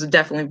coaches would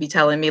definitely be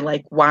telling me,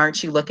 like, why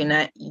aren't you looking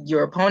at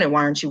your opponent?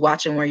 Why aren't you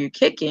watching where you're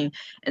kicking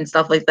and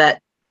stuff like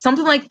that?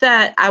 Something like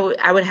that I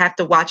would have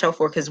to watch out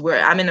for, because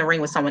I'm in the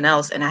ring with someone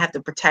else and I have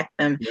to protect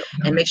them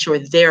and make sure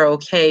they're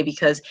okay,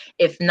 because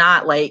if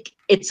not, like,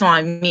 it's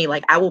on me.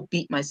 Like, I will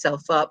beat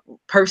myself up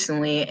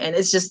personally, and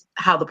it's just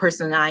how the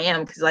person I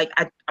am, because like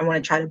I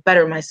want to try to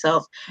better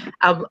myself.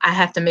 I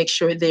have to make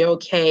sure they're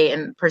okay,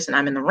 and the person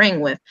I'm in the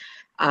ring with.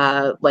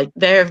 Like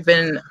there have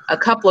been a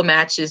couple of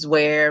matches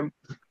where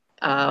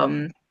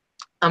I'm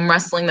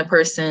wrestling the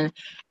person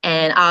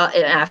and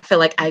I feel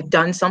like I've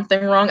done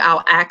something wrong.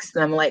 I'll ask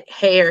them like,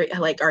 hey,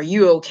 are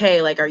you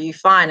okay? Like, are you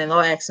fine? And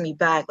they'll ask me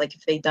back, like,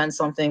 if they've done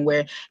something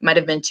where it might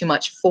have been too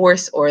much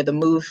force or the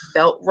move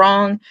felt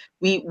wrong.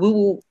 We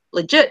will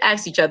legit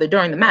ask each other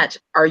during the match,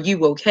 are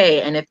you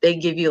okay? And if they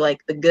give you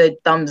like the good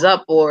thumbs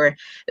up, or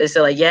they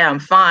say like, yeah, I'm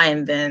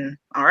fine, then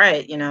all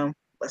right,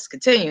 let's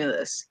continue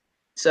this.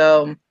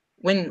 So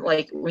when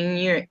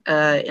you're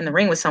in the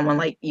ring with someone,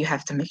 like, you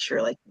have to make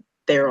sure like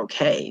they're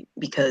okay,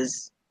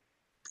 because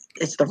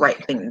it's the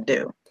right thing to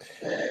do.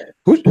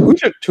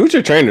 Who's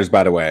your trainers,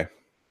 by the way?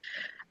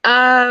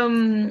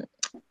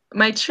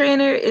 My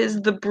trainer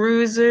is the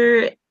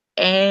Bruiser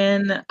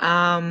and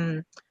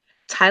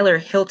Tyler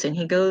Hilton.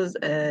 He goes,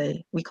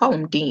 we call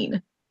him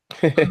Dean.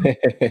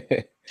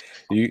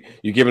 You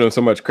giving them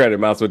so much credit,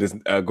 might as well just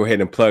go ahead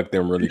and plug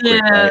them really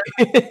quick. Yeah,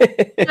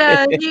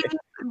 right?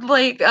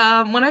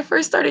 yeah. When I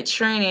first started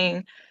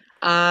training,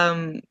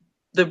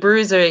 the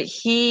Bruiser,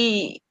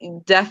 he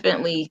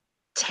definitely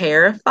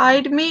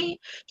terrified me.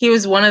 He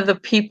was one of the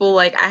people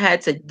like I had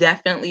to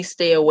definitely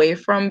stay away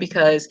from,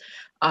 because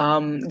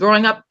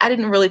growing up, I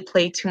didn't really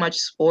play too much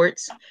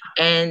sports,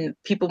 and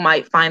people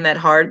might find that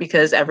hard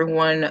because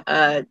everyone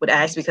would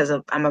ask, because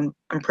I'm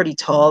pretty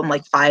tall. I'm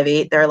like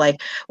 5'8". They're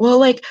like, well,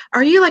 like,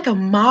 are you like a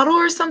model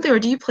or something, or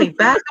do you play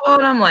basketball?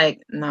 And I'm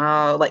like,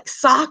 no. Like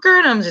soccer?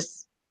 And I'm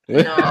just,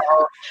 no.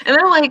 And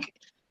they're like,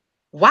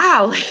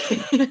 wow.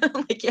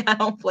 Like, yeah, I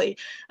don't play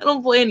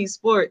any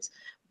sports.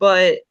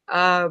 But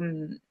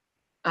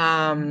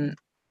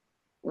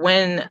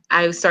when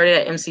I started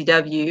at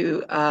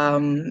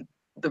MCW,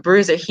 the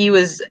Bruiser, he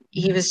was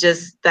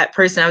just that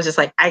person. I was just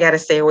like, I gotta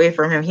stay away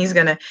from him. He's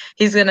gonna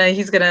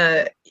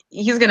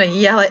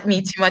yell at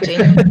me too much.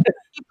 And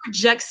he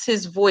projects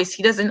his voice.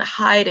 He doesn't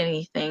hide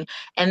anything,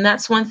 and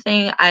that's one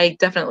thing I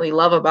definitely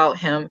love about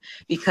him,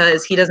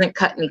 because he doesn't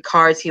cut any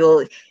cards. He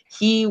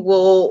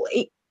won't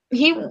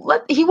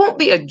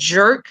be a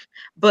jerk,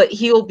 but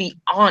he'll be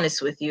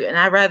honest with you. And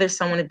I'd rather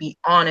someone to be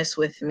honest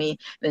with me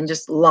than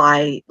just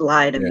lie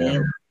to me.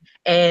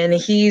 And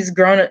he's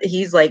grown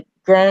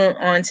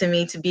on to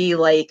me to be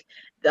like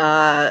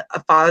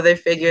a father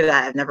figure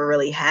that I've never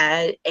really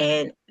had.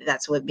 And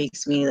that's what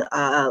makes me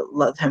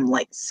love him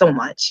like so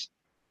much,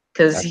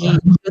 because he'll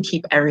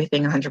keep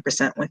everything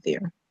 100% with you.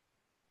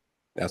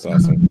 That's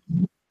awesome.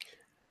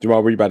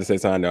 Jamal, were you about to say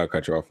something? No, I'll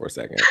cut you off for a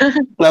second.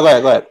 No, go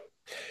ahead.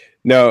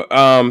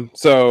 No,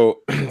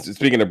 so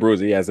speaking of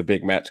Bruiser, he has a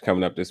big match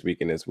coming up this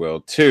weekend as well,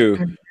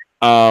 too.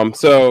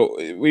 So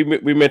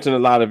we mentioned a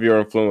lot of your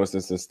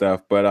influences and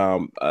stuff, but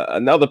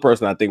another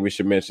person I think we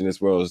should mention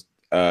as well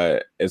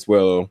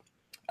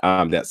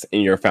that's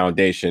in your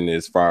foundation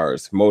as far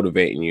as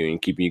motivating you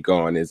and keeping you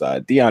going is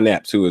Dion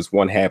Epps, who is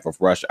one half of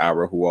Rush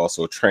Hour, who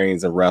also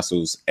trains and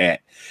wrestles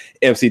at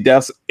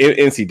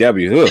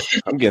NCW. Ugh,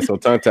 I'm getting so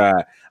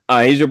tongue-tied.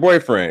 He's your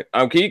boyfriend.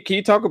 Can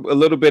you talk a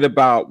little bit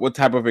about what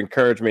type of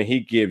encouragement he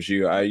gives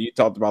you? You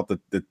talked about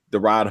the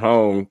ride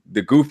home,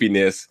 the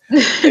goofiness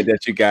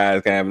that you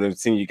guys can have, and I've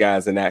seen you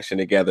guys in action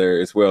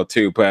together as well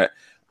too. But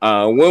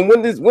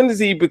when does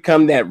he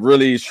become that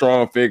really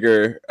strong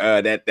figure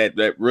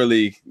that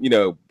really,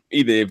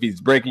 either if he's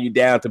breaking you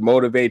down to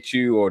motivate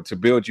you or to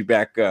build you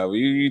back up?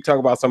 You talk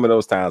about some of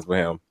those times with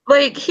him.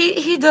 Like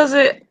he does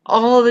it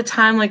all the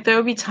time. Like there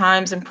will be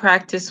times in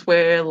practice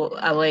where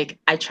I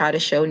try to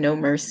show no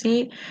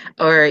mercy,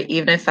 or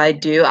even if I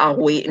do, I'll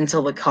wait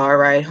until the car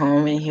ride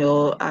home and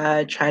he'll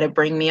try to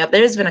bring me up.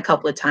 There's been a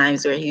couple of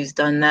times where he's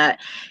done that,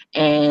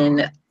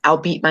 and I'll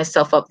beat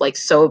myself up like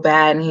so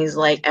bad, and he's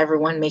like,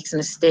 everyone makes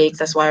mistakes.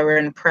 That's why we're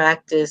in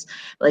practice.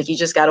 Like, you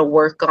just got to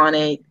work on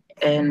it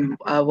and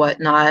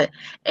whatnot.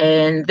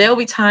 And there'll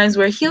be times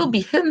where he'll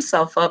beat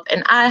himself up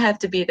and I have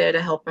to be there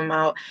to help him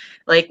out.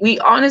 Like, we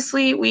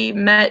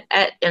met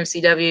at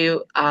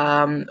MCW,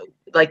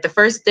 like the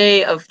first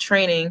day of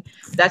training.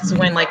 That's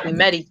when like we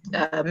met each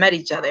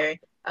other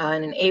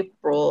in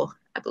April.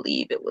 I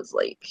believe it was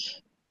like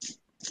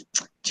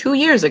 2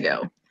 years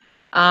ago.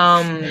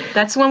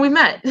 That's when we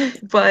met.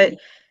 But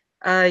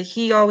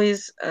he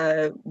always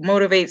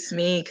motivates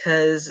me,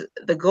 because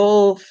the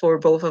goal for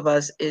both of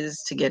us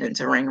is to get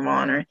into Ring of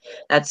Honor.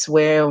 That's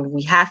where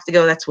we have to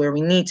go. That's where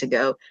we need to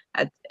go.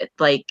 I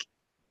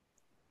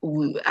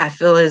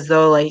feel as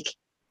though like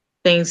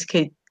things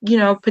could,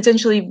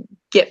 potentially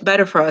get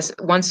better for us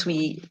once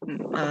we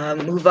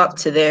move up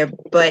to there.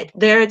 But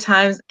there are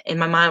times in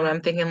my mind when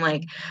I'm thinking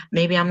like,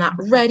 maybe I'm not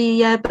ready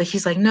yet. But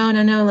he's like, no,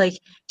 no, no, like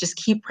just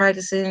keep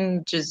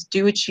practicing, just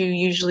do what you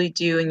usually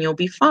do, and you'll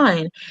be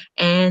fine.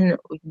 And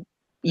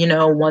you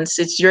know, once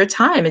it's your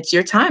time,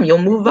 you'll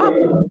move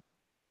up.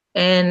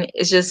 And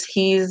it's just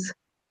he's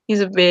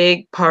a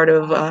big part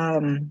of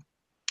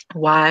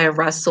why I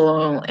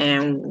wrestle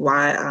and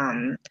why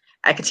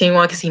I continue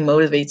on, because he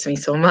motivates me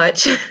so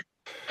much.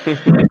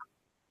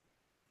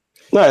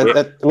 No,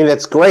 I mean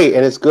that's great,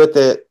 and it's good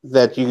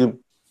that you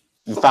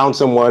found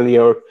someone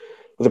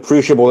with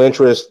appreciable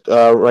interest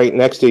right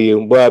next to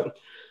you. But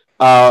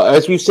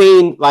as we've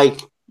seen, like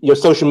your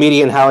social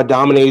media and how it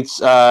dominates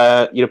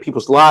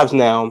people's lives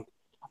now,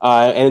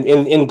 and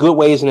in good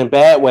ways and in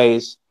bad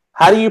ways.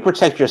 How do you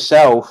protect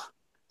yourself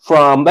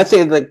from, let's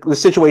say, the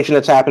situation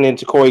that's happening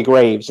to Corey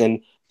Graves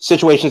and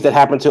situations that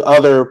happen to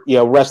other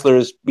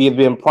wrestlers, be it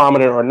being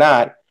prominent or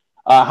not?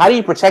 How do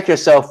you protect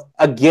yourself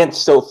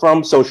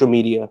from social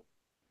media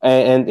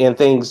and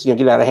things get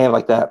out of hand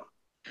like that?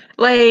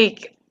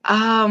 Like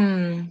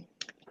I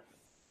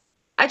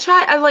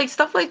like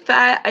stuff like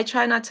that. I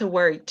try not to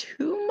worry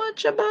too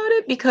much about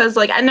it, because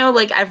like I know,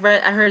 like I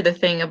heard the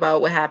thing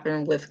about what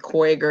happened with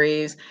Corey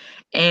Graves,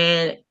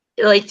 and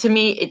like to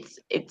me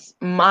it's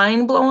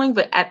mind blowing,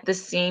 but at the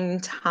same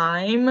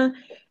time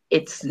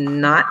it's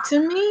not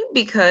to me,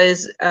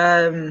 because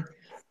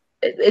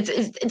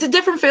it's a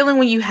different feeling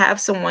when you have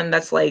someone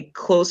that's like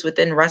close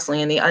within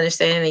wrestling and they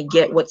understand and they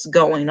get what's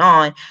going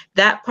on.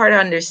 That part I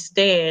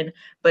understand,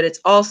 but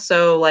it's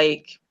also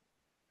like,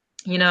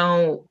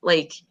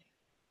 like,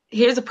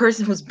 here's a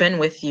person who's been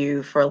with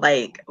you for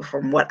like,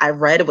 from what I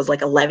read, it was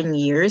like 11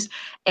 years,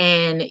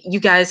 and you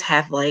guys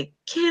have like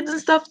kids and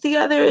stuff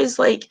together. Is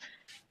like,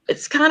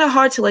 it's kind of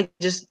hard to like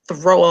just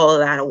throw all of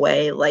that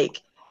away.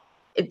 Like,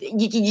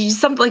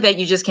 something like that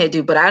you just can't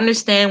do. But I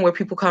understand where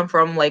people come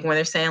from, like when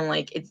they're saying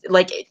like, it's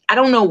like, I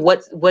don't know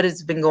what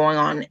has been going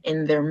on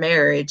in their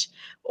marriage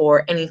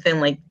or anything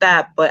like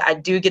that, but I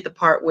do get the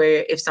part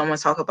where if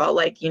someone's talk about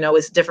like,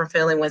 it's a different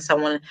feeling when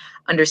someone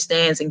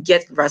understands and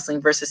gets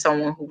wrestling versus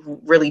someone who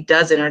really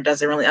doesn't, or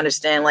doesn't really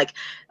understand, like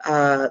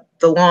the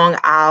long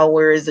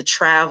hours, the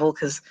travel,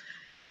 because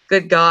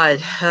good God,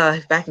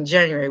 back in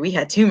January we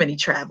had too many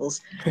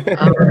travels.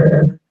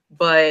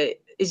 But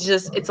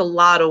it's a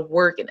lot of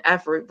work and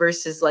effort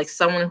versus like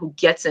someone who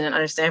gets it and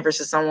understands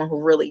versus someone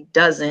who really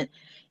doesn't.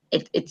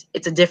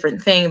 It's a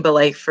different thing. But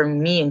like for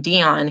me and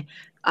Dion,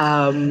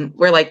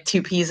 we're like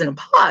two peas in a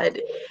pod,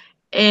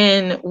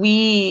 and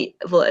we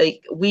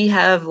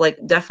have like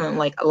definitely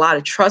like a lot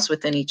of trust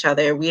within each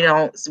other. We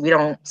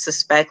don't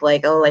suspect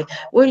like, oh, like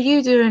what are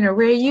you doing or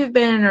where you've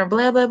been or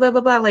blah blah blah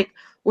blah blah. Like,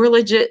 we're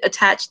legit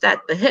attached at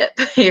the hip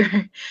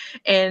here.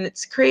 And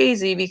it's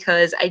crazy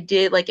because I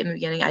did, like in the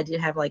beginning, I did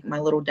have like my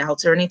little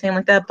doubts or anything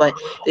like that, but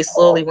they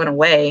slowly went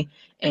away,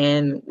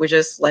 and we're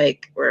just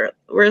like we're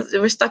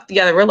stuck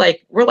together.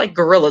 We're like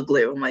gorilla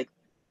glue. I'm like,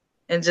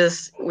 and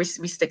just we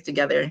stick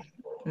together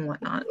and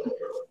whatnot.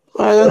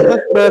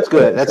 That's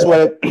good. That's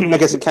what I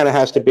guess it kind of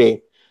has to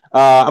be.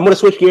 I'm going to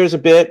switch gears a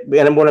bit,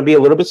 and I'm going to be a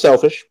little bit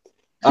selfish.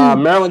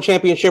 Maryland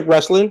Championship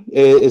Wrestling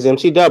is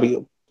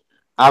MCW.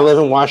 I live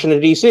in Washington,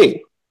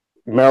 D.C.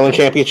 Maryland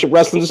Championship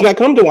Wrestling does not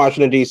come to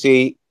Washington,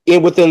 D.C.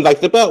 within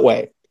like the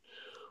Beltway.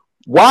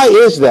 Why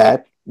is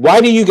that? Why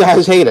do you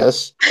guys hate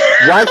us?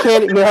 Why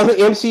can't Maryland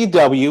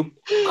MCW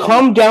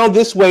come down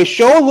this way,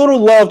 show a little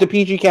love to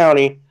PG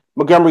County,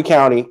 Montgomery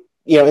County,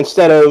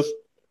 instead of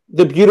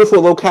the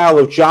beautiful locale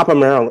of Joppa,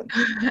 Maryland?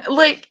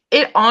 Like,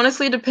 it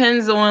honestly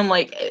depends on,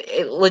 like,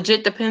 it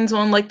legit depends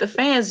on, like, the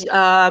fans.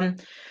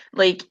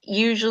 Like,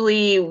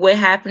 usually what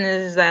happens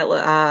is that,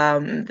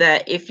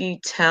 that if you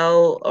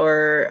tell,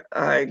 or,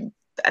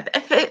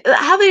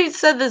 how they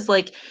said this,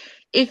 like,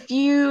 if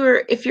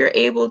you're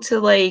able to,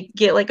 like,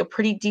 get, like, a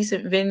pretty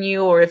decent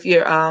venue, or if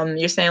you're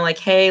saying, like,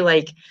 hey,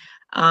 like,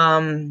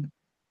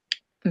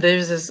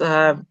 there's this,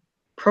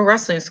 pro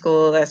wrestling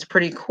school that's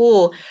pretty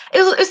cool.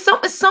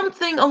 It's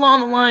something along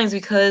the lines,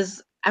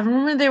 because I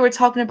remember they were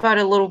talking about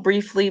it a little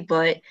briefly,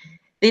 but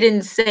they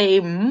didn't say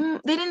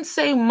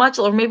much,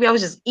 or maybe I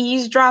was just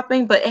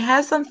eavesdropping. But it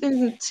has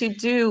something to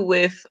do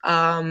with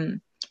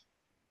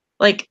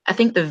like, I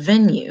think the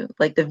venue.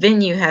 Like, the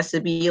venue has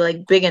to be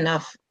like big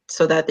enough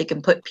so that they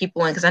can put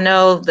people in. Because I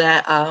know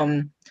that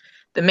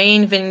the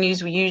main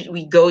venues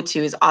we go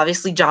to is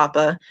obviously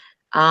Joppa.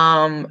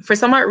 For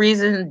some odd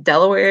reason,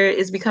 Delaware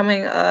is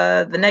becoming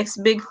the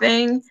next big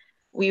thing.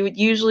 We would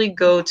usually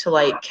go to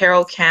like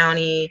Carroll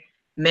County,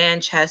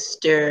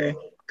 Manchester,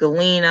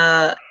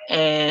 Galena,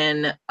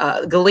 and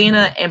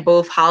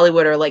both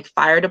Hollywood are like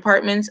fire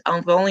departments.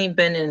 I've only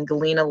been in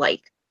Galena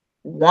like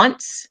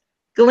once.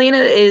 Galena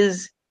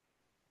is,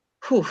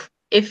 whew,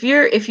 if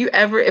we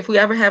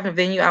ever have a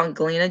venue out in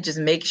Galena, just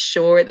make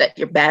sure that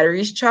your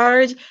battery's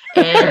charged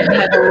and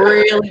have a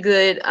really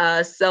good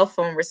cell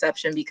phone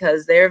reception,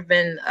 because there have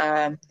been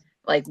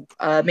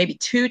maybe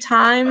 2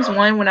 times.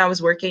 One when I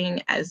was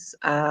working as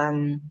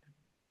working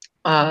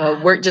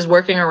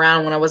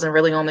around when I wasn't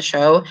really on the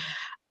show.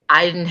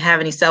 I didn't have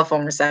any cell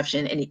phone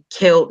reception, and it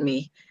killed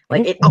me.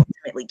 Like, it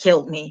ultimately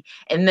killed me.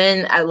 And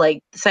then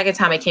the second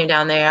time I came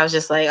down there, I was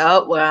just like,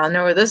 oh, well, I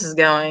know where this is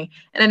going.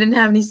 And I didn't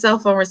have any cell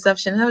phone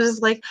reception. And I was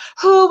just like,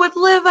 who would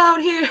live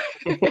out here?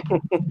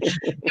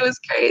 It was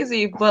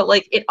crazy. But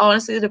like, it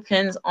honestly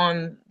depends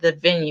on the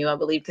venue, I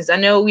believe, because I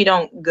know we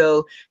don't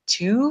go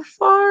too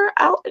far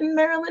out in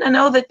Maryland. I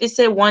know that they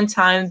said one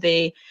time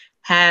they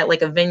had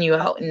like a venue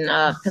out in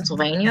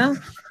Pennsylvania,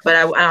 but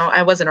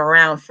I wasn't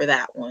around for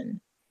that one.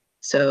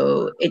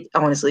 So it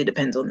honestly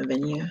depends on the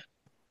venue.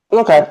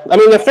 Okay, I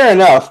mean, fair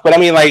enough, but I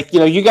mean, like,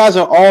 you guys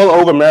are all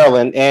over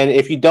Maryland, and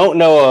if you don't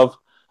know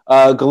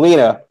of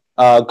Galena,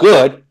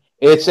 good.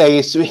 It's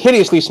a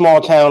hideously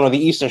small town on the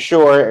Eastern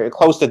Shore,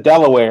 close to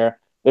Delaware.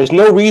 There's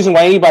no reason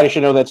why anybody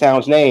should know that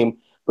town's name,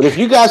 but if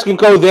you guys can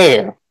go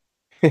there,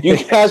 you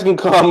guys can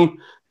come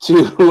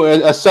to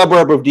a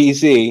suburb of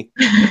DC,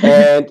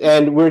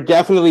 and we're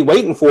definitely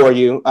waiting for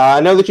you.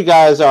 I know that you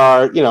guys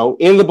are,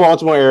 in the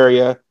Baltimore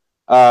area.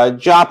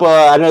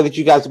 Joppa, I know that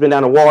you guys have been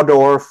down to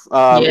Waldorf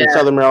in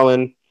Southern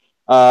Maryland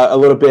a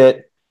little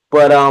bit,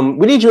 but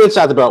we need you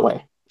inside the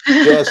Beltway.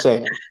 Just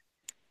saying.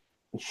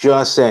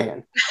 Just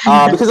saying.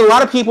 Because a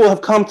lot of people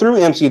have come through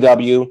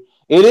MCW.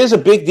 It is a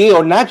big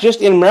deal, not just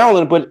in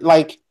Maryland, but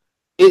like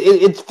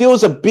it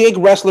fills a big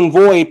wrestling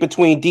void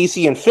between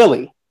DC and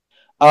Philly,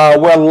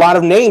 where a lot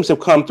of names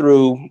have come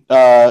through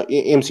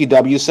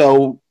MCW.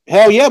 So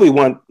hell yeah, we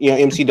want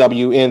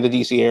MCW in the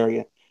DC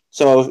area.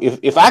 So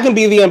if I can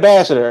be the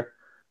ambassador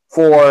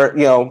for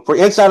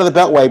inside of the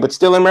Beltway, but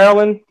still in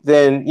Maryland,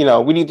 then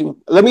we need to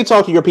let me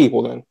talk to your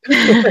people. Then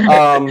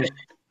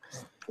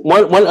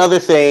one other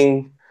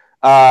thing,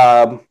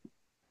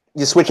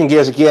 just switching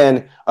gears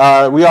again.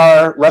 We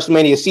are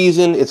WrestleMania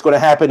season. It's going to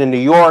happen in New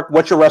York.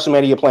 What's your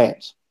WrestleMania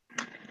plans?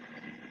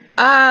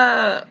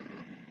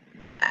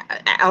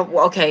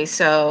 Okay,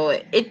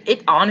 so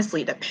it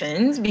honestly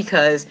depends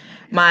because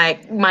my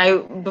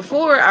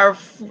before our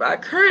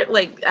current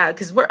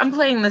because I'm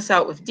playing this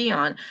out with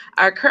Dion.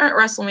 Our current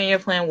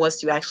WrestleMania plan was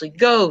to actually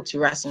go to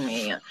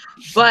WrestleMania,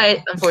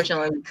 but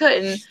unfortunately we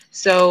couldn't.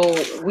 So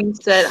we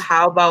said,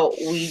 how about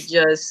we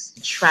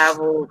just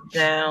travel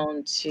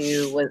down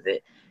to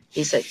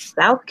he said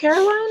South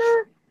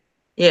Carolina?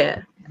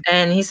 Yeah,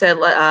 and he said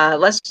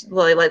let's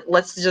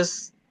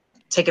just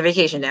take a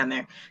vacation down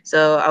there.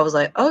 So I was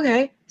like,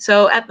 okay.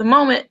 So at the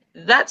moment,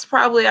 that's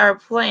probably our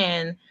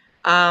plan,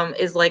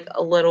 is like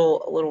a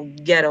little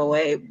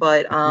getaway.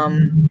 But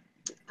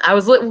I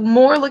was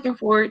more looking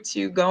forward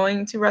to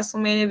going to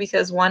WrestleMania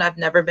because one, I've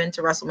never been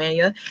to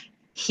WrestleMania.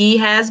 He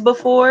has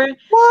before.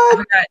 What? I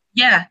forgot.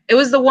 Yeah, it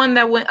was the one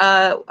that went.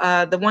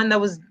 The one that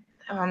was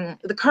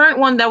the current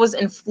one that was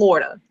in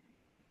Florida.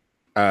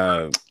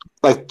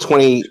 Like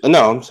 20?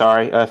 No, I'm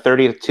sorry,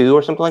 32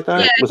 or something like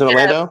that. Yeah, was in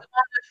Orlando.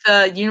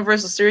 The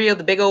Universal Studio,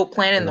 the big old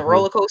planet and the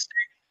roller coaster.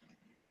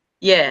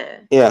 Yeah.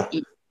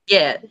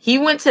 Yeah. He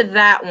went to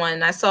that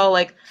one. I saw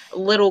like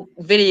little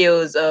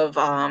videos of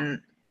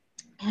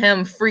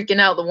him freaking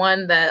out. The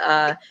one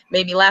that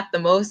made me laugh the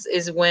most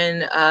is when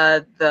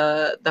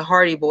the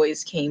Hardy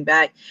Boys came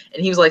back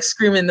and he was like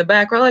screaming in the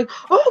background like,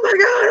 oh my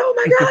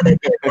god, they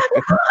did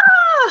that.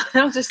 Ah!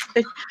 And I was just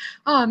like,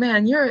 oh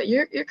man,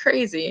 you're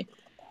crazy.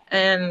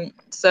 And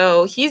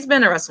so he's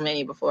been to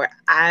WrestleMania before.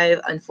 I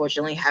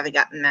unfortunately haven't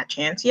gotten that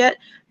chance yet,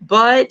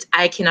 but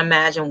I can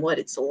imagine what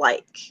it's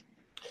like.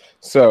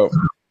 So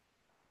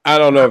I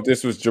don't know if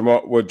this was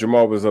what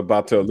Jamal was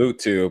about to allude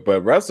to,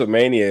 but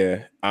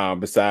WrestleMania,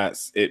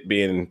 besides it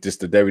being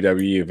just a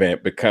WWE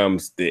event,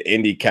 becomes the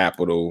indie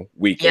capital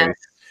weekend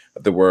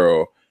of the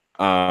world.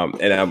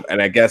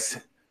 And I guess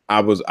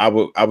I was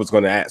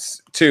going to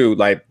ask too,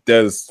 like,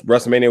 does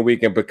WrestleMania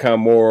weekend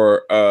become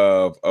more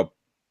of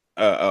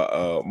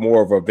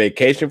a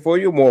vacation for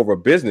you, more of a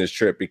business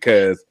trip?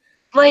 Because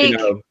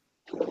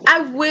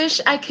I wish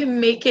I could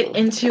make it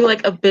into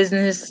like a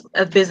business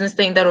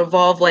thing that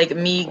involve like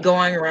me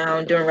going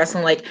around doing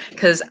wrestling, like,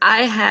 because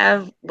I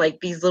have like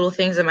these little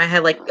things in my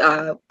head, like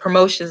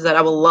promotions that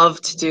I would love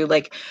to do.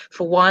 Like,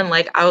 for one,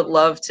 like I would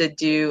love to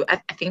do, I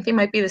think they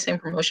might be the same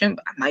promotion,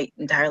 but I might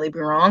entirely be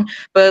wrong,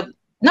 but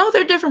no,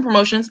 they're different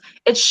promotions.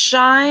 It's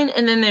Shine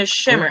and then there's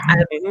Shimmer.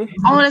 I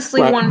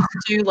honestly wanted to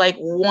do like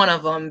one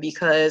of them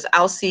because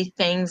I'll see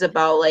things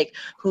about like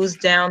who's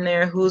down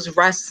there, who's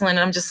wrestling.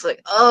 And I'm just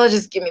like, oh,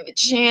 just give me the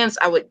chance.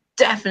 I would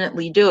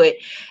definitely do it.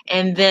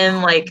 And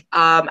then like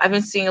I've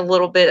been seeing a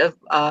little bit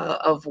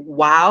of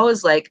WOW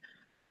is like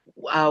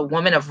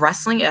Women of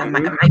Wrestling. I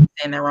might be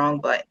saying that wrong,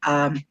 but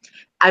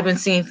I've been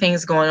seeing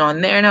things going on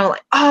there, and I'm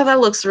like, oh,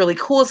 that looks really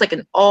cool. It's like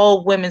an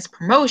all women's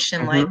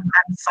promotion, like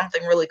that's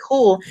something really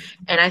cool.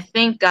 And I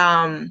think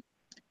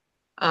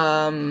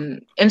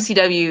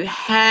MCW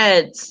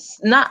had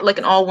not like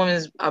an all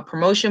women's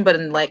promotion, but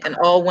in like an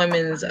all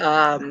women's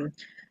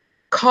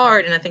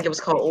card, and I think it was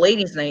called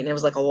Ladies Night, and it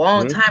was like a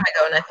long Mhm. time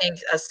ago. And I think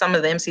some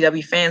of the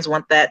MCW fans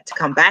want that to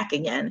come back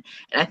again,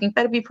 and I think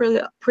that'd be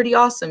pretty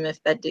awesome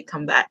if that did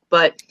come back.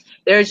 But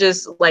there's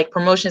just like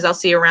promotions I'll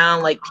see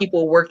around, like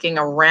people working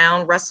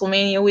around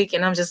WrestleMania week,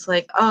 and I'm just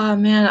like, oh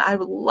man, I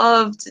would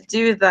love to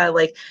do that,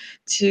 like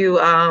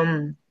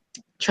to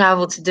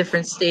travel to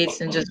different states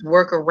and just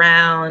work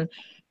around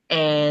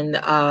and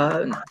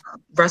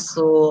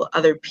wrestle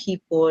other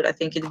people. I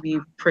think it'd be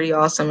pretty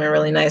awesome and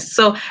really nice.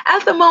 So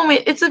at the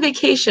moment, it's a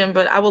vacation,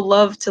 but I would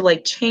love to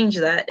like change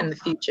that in the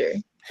future.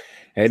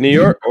 And New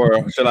York,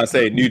 or should I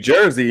say, New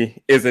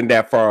Jersey, isn't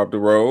that far up the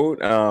road.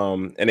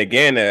 And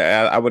again,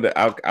 I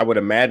would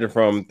imagine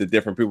from the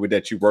different people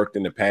that you worked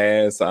in the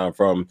past,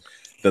 from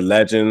the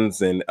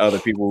legends and other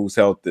people who's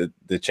held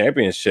the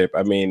championship.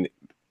 I mean,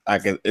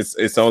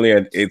 it's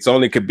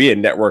only could be a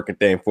networking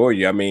thing for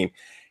you. I mean,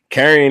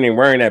 carrying and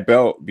wearing that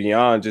belt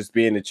beyond just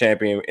being the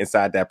champion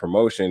inside that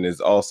promotion is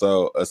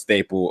also a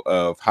staple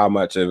of how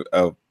much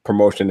of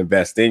promotion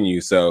invests in you.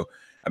 So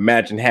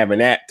imagine having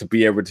that to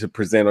be able to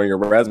present on your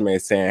resume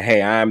saying,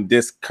 hey, I'm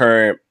this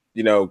current,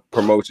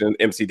 promotion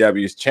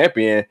MCW's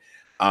champion.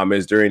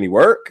 Is there any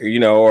work,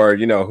 or,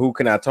 who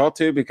can I talk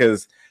to?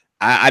 Because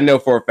I know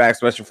for a fact,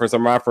 especially for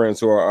some of my friends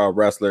who are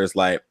wrestlers,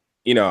 like,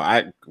 when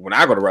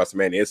I go to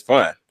WrestleMania, it's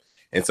fun.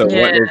 And so,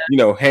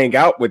 hang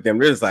out with them,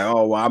 they're just like,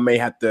 oh, well, I may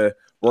have to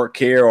work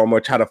here, or I'm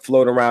gonna try to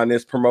float around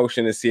this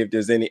promotion and see if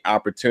there's any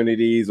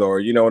opportunities,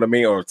 or you know what I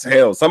mean, or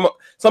hell, some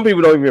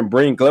people don't even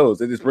bring clothes;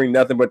 they just bring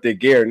nothing but their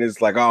gear, and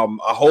it's like, oh,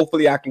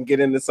 hopefully I can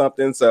get into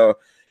something. So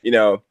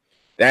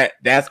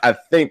that's I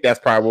think that's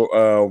probably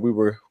what we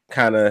were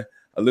kind of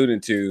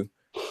alluding to,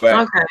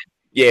 but okay.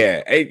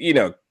 Yeah,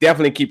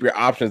 definitely keep your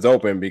options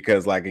open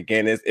because, like,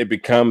 again, it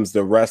becomes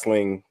the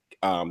wrestling.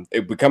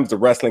 It becomes the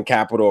wrestling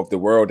capital of the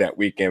world that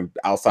weekend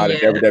outside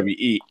of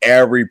WWE.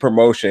 Every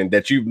promotion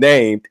that you've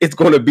named, it's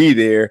going to be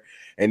there.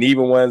 And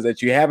even ones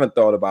that you haven't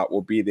thought about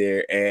will be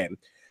there. And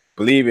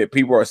believe it,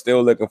 people are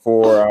still looking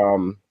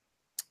for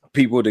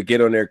people to get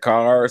on their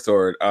cars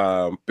or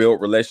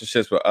build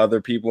relationships with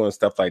other people and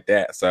stuff like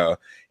that. So,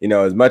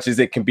 as much as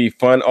it can be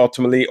fun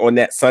ultimately on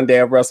that Sunday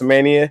of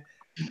WrestleMania,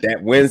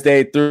 that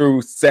Wednesday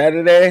through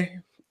Saturday,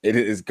 it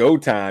is go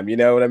time. You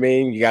know what I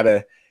mean? You got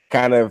to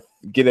kind of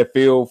get a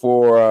feel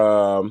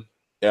for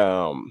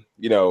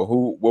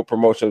what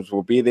promotions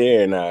will be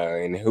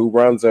there and who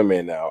runs them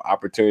and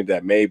opportunity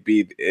that may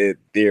be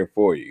there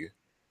for you.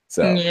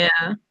 So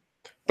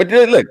but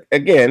look,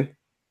 again,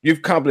 you've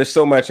accomplished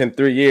so much in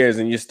 3 years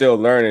and you're still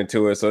learning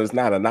to it, so it's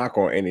not a knock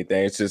on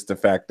anything. It's just the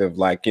fact of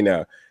like,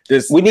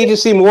 this. We need to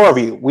see more of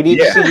you. We need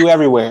to see you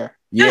everywhere.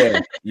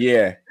 Yeah.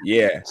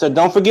 So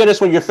don't forget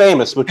us when you're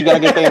famous, but you gotta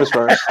get famous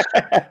first.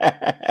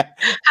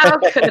 How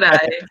could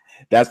I?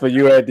 That's what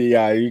you had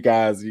you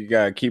guys, you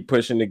gotta keep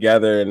pushing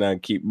together and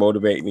keep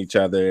motivating each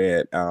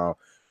other. And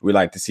we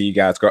like to see you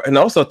guys grow. And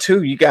also,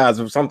 too, you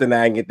guys, something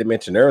that I didn't get to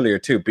mention earlier,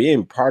 too,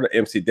 being part of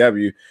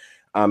MCW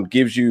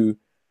gives you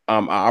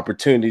an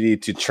opportunity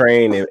to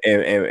train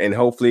and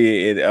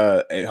hopefully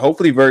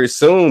hopefully very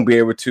soon be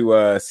able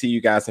to see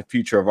you guys in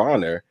Future of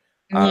Honor.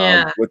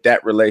 With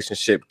that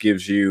relationship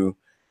gives you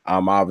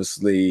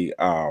obviously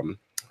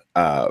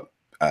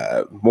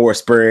more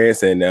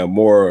experience and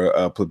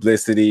more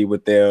publicity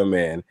with them,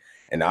 and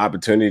the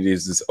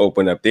opportunities just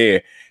open up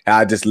there. And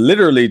I just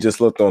literally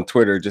just looked on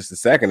Twitter just a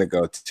second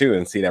ago too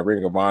and see that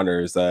Ring of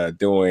Honor is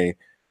doing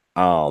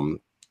some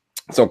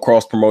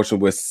cross promotion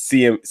with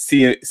CMLL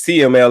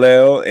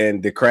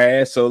and The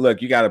Crash. So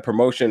look, you got a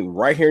promotion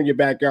right here in your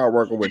backyard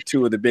working with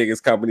two of the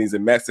biggest companies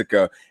in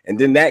Mexico, and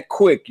then that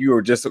quick you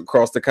were just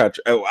across the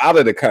country, out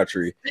of the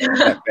country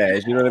that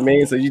fast. You know what I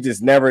mean? So you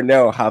just never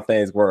know how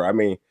things work. I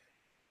mean,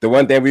 the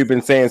one thing we've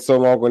been saying so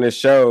long on this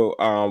show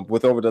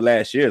with over the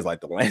last year is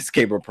like the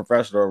landscape of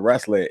professional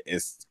wrestling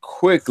is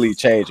quickly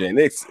changing.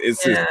 It's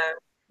just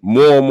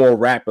more and more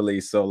rapidly.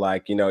 So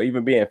like,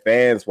 even being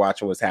fans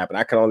watching what's happening,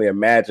 I can only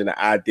imagine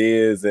the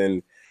ideas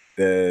and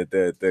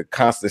the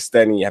constant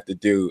studying you have to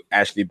do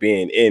actually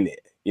being in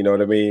it. You know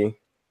what I mean?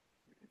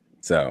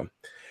 So,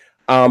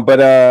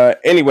 but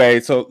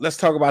anyway, so let's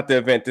talk about the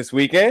event this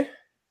weekend.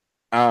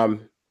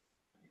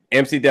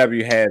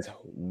 MCW has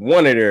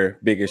one of their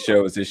biggest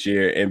shows this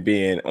year and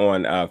being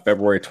on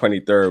February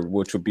 23rd,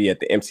 which will be at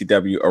the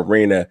MCW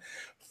Arena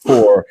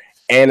for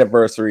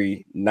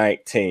Anniversary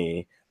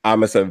 19.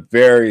 It's a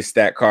very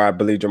stacked card. I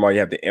believe, Jamal, you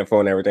have the info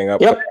and everything up.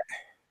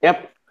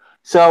 Yep.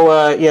 So,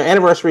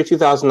 Anniversary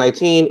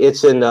 2019.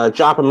 It's in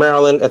Joppa,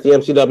 Maryland at the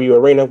MCW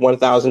Arena,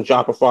 1000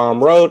 Joppa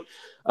Farm Road.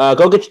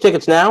 Go get your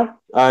tickets now.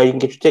 You can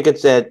get your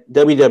tickets at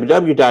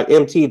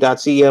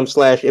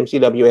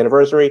www.mt.cm/MCW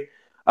Anniversary.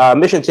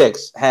 Mission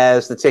Tix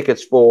has the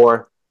tickets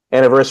for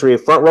Anniversary.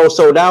 Front row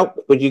sold out,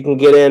 but you can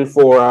get in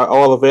for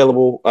all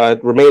available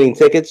remaining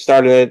tickets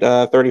starting at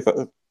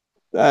 $20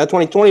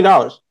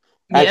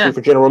 actually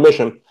for general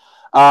admission.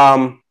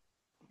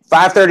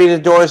 5:30 the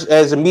doors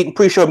as a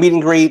pre-show meet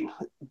and greet.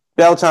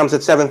 Bell time's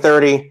at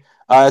 7:30.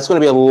 It's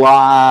going to be a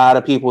lot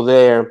of people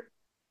there.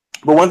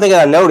 But one thing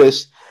that I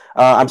noticed,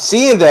 I'm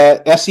seeing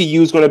that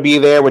SCU is going to be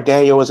there with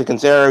Daniel as a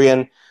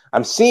Kazarian.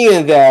 I'm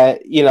seeing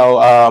that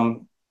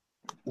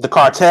the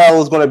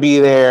Cartel is going to be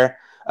there.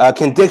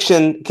 Ken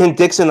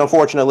Dixon,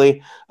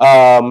 unfortunately,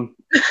 yeah,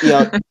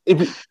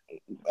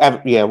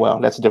 well,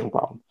 that's a different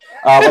problem.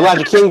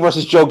 Elijah King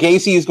versus Joe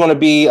Gacy is going to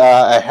be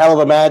a hell of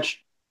a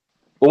match.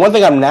 But one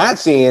thing I'm not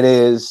seeing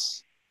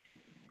is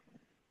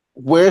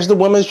where's the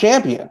women's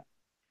champion?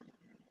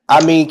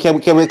 I mean,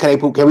 can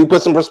we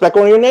put some respect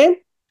on your name?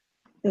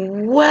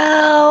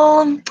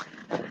 Well,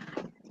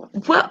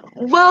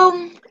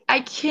 I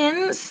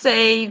can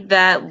say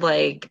that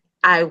like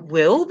I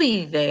will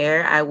be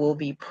there. I will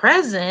be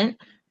present.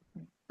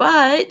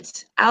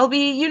 But I'll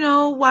be,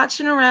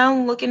 watching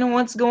around, looking at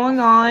what's going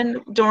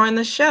on during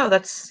the show.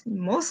 That's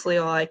mostly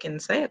all I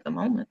can say at the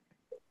moment.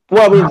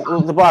 Well, I mean,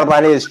 the bottom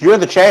line is you're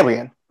the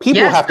champion.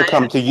 People have to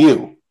come to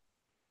you.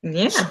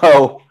 Yeah.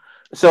 So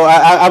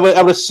I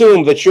would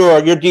assume that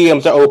your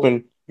DMs are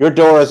open, your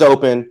door is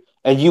open,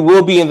 and you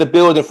will be in the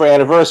building for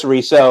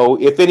anniversary. So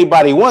if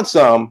anybody wants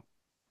some,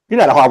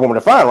 you're not a hard woman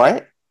to find,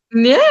 right?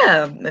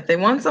 Yeah. If they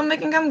want some, they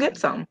can come get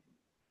some.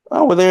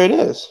 Oh, well, there it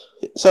is.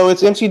 So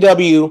it's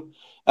MCW.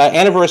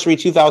 Anniversary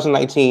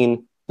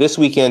 2019 this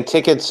weekend.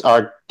 Tickets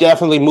are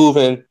definitely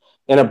moving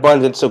in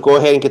abundance, so go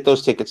ahead and get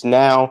those tickets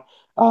now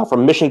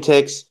from Mission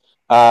Tix.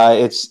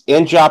 It's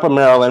in Joppa,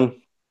 Maryland,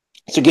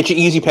 so get your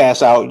Easy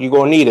Pass out. You're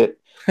going to need it.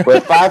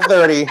 But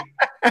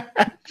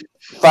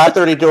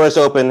 5:30 doors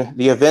open.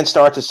 The event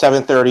starts at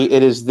 7:30.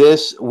 It is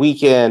this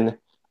weekend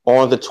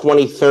on the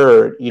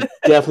 23rd. You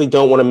definitely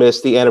don't want to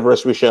miss the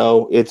anniversary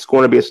show. It's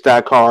going to be a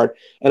stacked card.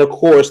 And, of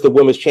course, the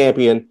women's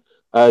champion,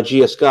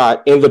 Gia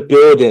Scott, in the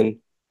building.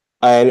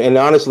 And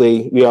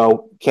honestly,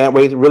 can't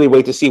really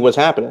wait to see what's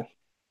happening.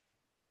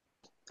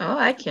 Oh,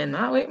 I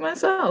cannot wait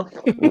myself.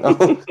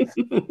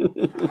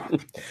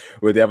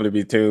 We'll definitely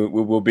be tuned.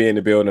 We'll be in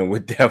the building.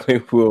 We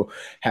definitely will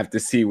have to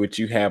see what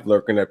you have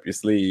lurking up your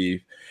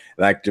sleeve.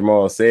 Like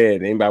Jamal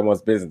said, anybody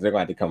wants business, they're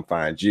going to have to come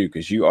find you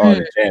because you are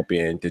the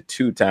champion, the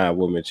two-time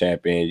women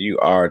champion. You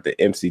are the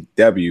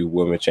MCW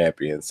women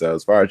champion. So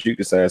as far as you're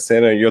concerned,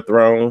 sit on your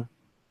throne,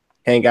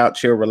 hang out,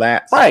 chill,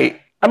 relax.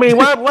 Right. I mean,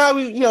 why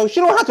she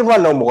don't have to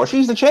run no more.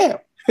 She's the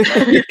champ.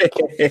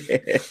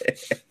 This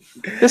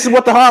is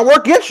what the hard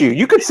work gets you.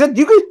 You could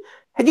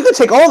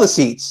take all the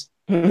seats.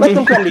 Let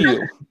them come to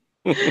you.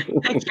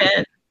 I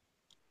can.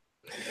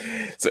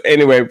 So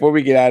anyway, before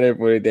we get out of here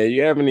for today,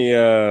 you have any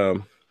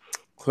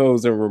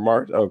closing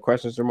remarks or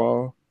questions,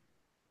 Jamal?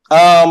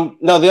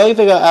 No, the only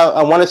thing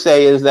I want to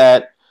say is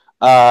that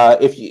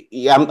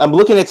I'm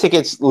looking at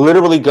tickets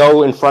literally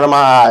go in front of my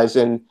eyes,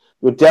 and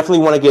you'll definitely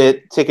want to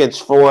get tickets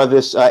for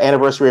this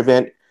anniversary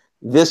event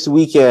this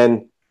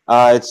weekend.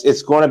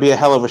 It's going to be a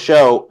hell of a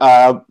show.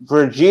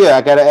 Virgia,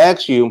 I got to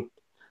ask you,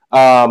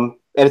 and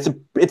it's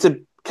a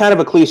kind of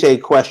a cliche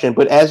question,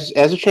 but as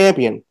a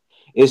champion,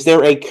 is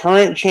there a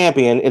current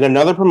champion in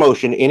another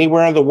promotion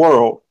anywhere in the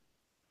world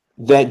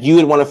that you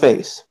would want to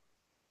face?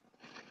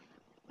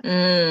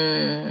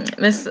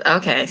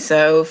 Okay,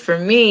 so for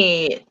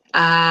me,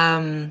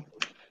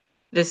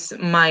 this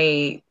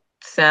might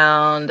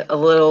sound a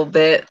little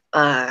bit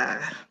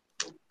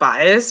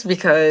biased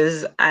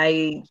because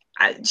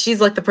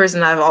she's like the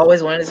person I've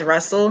always wanted to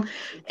wrestle,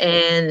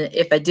 and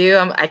if I do,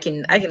 I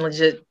can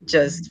legit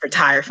just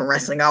retire from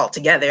wrestling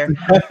altogether.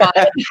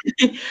 But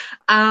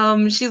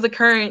she's the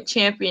current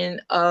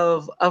champion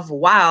of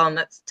WoW, and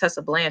that's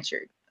Tessa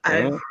Blanchard.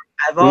 I've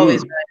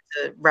always wanted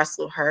to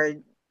wrestle her.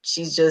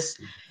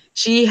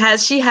 She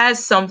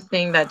has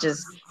something that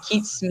just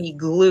keeps me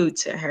glued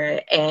to her,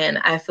 and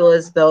I feel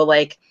as though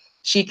like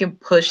she can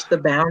push the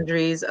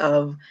boundaries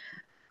of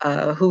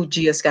who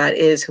Gia Scott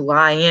is, who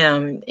I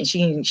am, and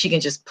she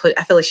can just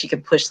I feel like she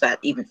can push that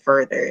even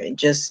further, and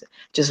just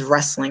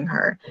wrestling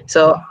her.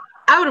 So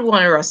I would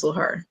want to wrestle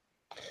her.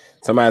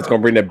 Somebody's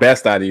gonna bring the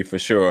best out of you for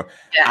sure.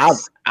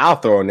 Yes. I'll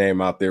throw a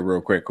name out there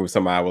real quick who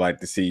somebody would like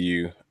to see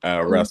you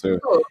wrestle.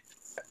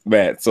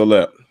 But so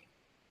look,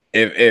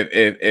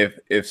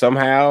 if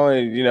somehow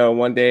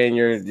one day in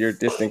your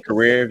distant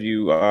career, if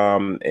you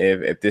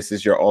if this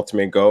is your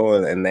ultimate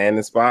goal and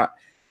landing spot,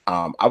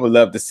 I would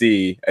love to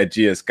see a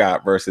Gia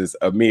Scott versus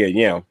a Mia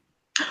Yim.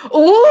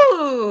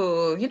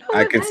 Ooh,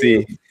 I can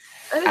see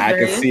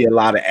a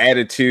lot of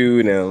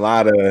attitude and a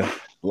lot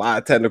of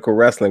technical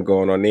wrestling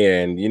going on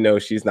there, and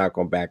she's not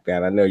gonna back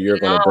down. I know you're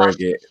gonna bring it.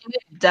 She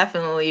would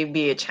definitely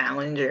be a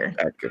challenger.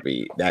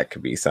 That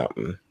could be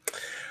something.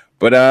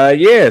 But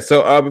yeah,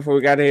 so before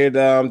we got here,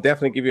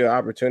 definitely give you an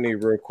opportunity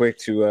real quick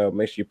to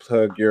make sure you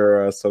plug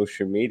your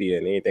social media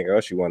and anything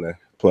else you want to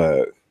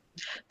plug.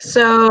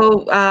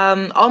 So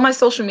all my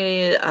social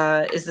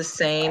media is the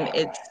same.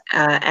 It's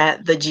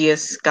at the Gia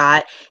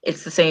Scott.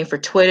 It's the same for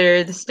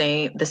Twitter, the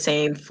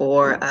same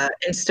for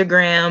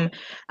Instagram,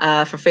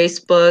 for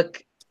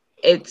Facebook.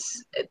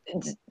 It's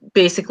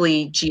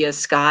basically Gia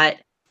Scott.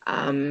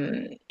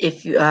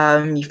 If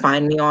you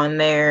find me on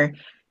there.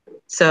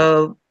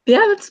 So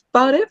yeah, that's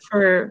about it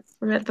for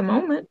at the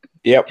moment.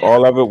 Yep,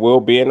 all of it will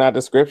be in our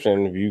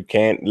description. If you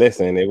can't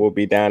listen, it will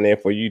be down there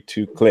for you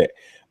to click.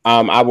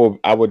 I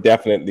will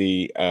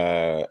definitely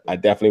I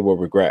definitely will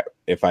regret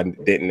if I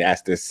didn't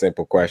ask this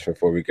simple question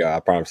before we go. I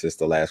promise it's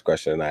the last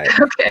question tonight.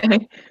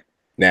 Okay.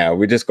 Now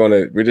we're just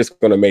gonna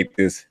make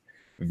this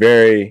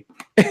very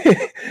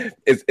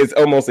it's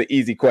almost an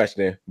easy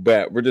question,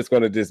 but we're just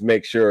gonna just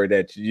make sure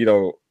that you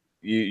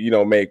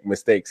don't make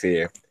mistakes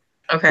here.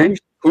 Okay.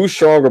 Who's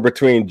stronger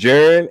between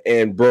Jaren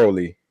and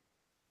Broly?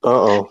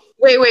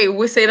 Wait,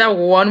 we say that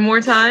one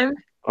more time.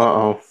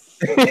 One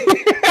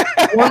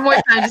more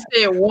time. Just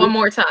say it one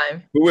more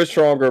time. Who is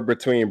stronger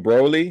between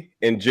Broly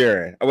and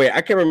Jaren? Oh wait,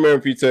 I can't remember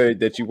if you said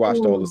that you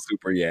watched all the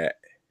Super yet.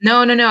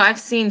 No. I've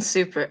seen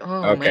Super.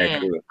 Oh okay,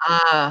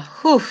 man.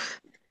 Cool.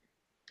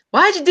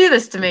 Why'd you do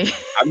this to me?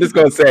 I'm just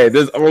gonna say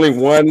there's only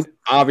one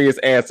obvious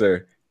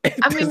answer.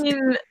 I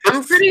mean,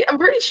 I'm pretty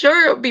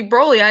sure it would be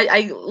Broly.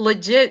 I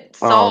legit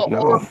saw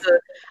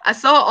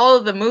all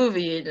of the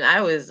movie, and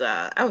I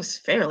was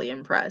fairly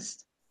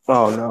impressed.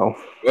 Oh no.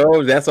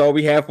 Well, that's all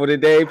we have for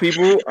today,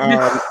 people.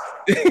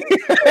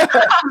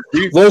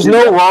 There's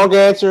no wrong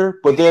answer,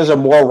 but there's a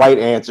more right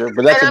answer.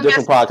 But that's a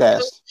different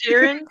podcast.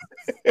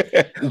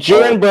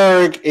 Jaren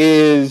Berg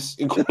is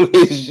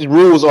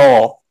rules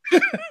all.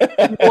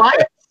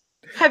 What?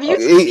 Have you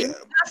seen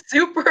a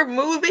Super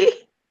movie?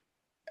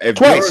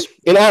 Twice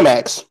in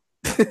IMAX.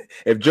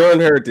 If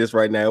Jordan heard this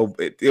right now,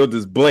 it'll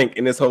just blink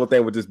and this whole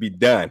thing would just be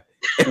done.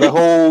 The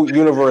whole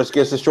universe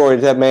gets destroyed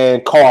if that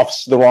man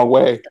coughs the wrong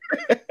way.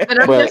 And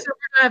I'm guessing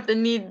we're gonna have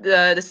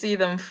to see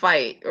them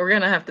fight. We're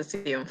gonna have to see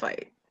them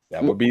fight.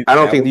 That would be. I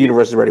don't think the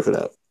universe is ready for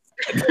that.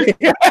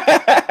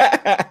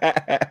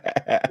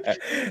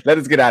 Let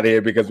us get out of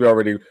here because we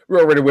already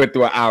went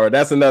through an hour.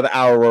 That's another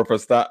hour worth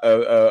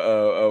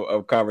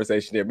of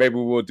conversation here. Maybe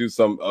we'll do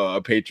some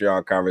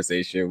Patreon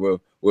conversation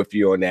with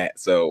you on that.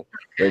 So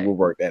maybe we'll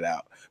work that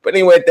out. But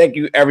anyway, thank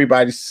you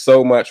everybody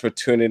so much for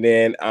tuning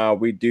in.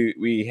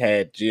 We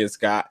had Gia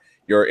Scott,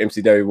 your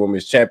MCW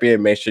Women's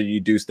Champion. Make sure you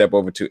do step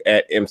over to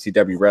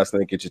 @MCW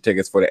Wrestling, get your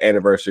tickets for the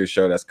anniversary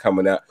show that's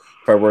coming up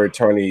February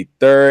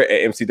 23rd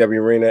at MCW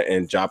Arena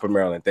in Joplin,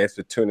 Maryland. Thanks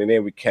for tuning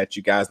in. We catch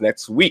you guys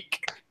next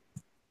week.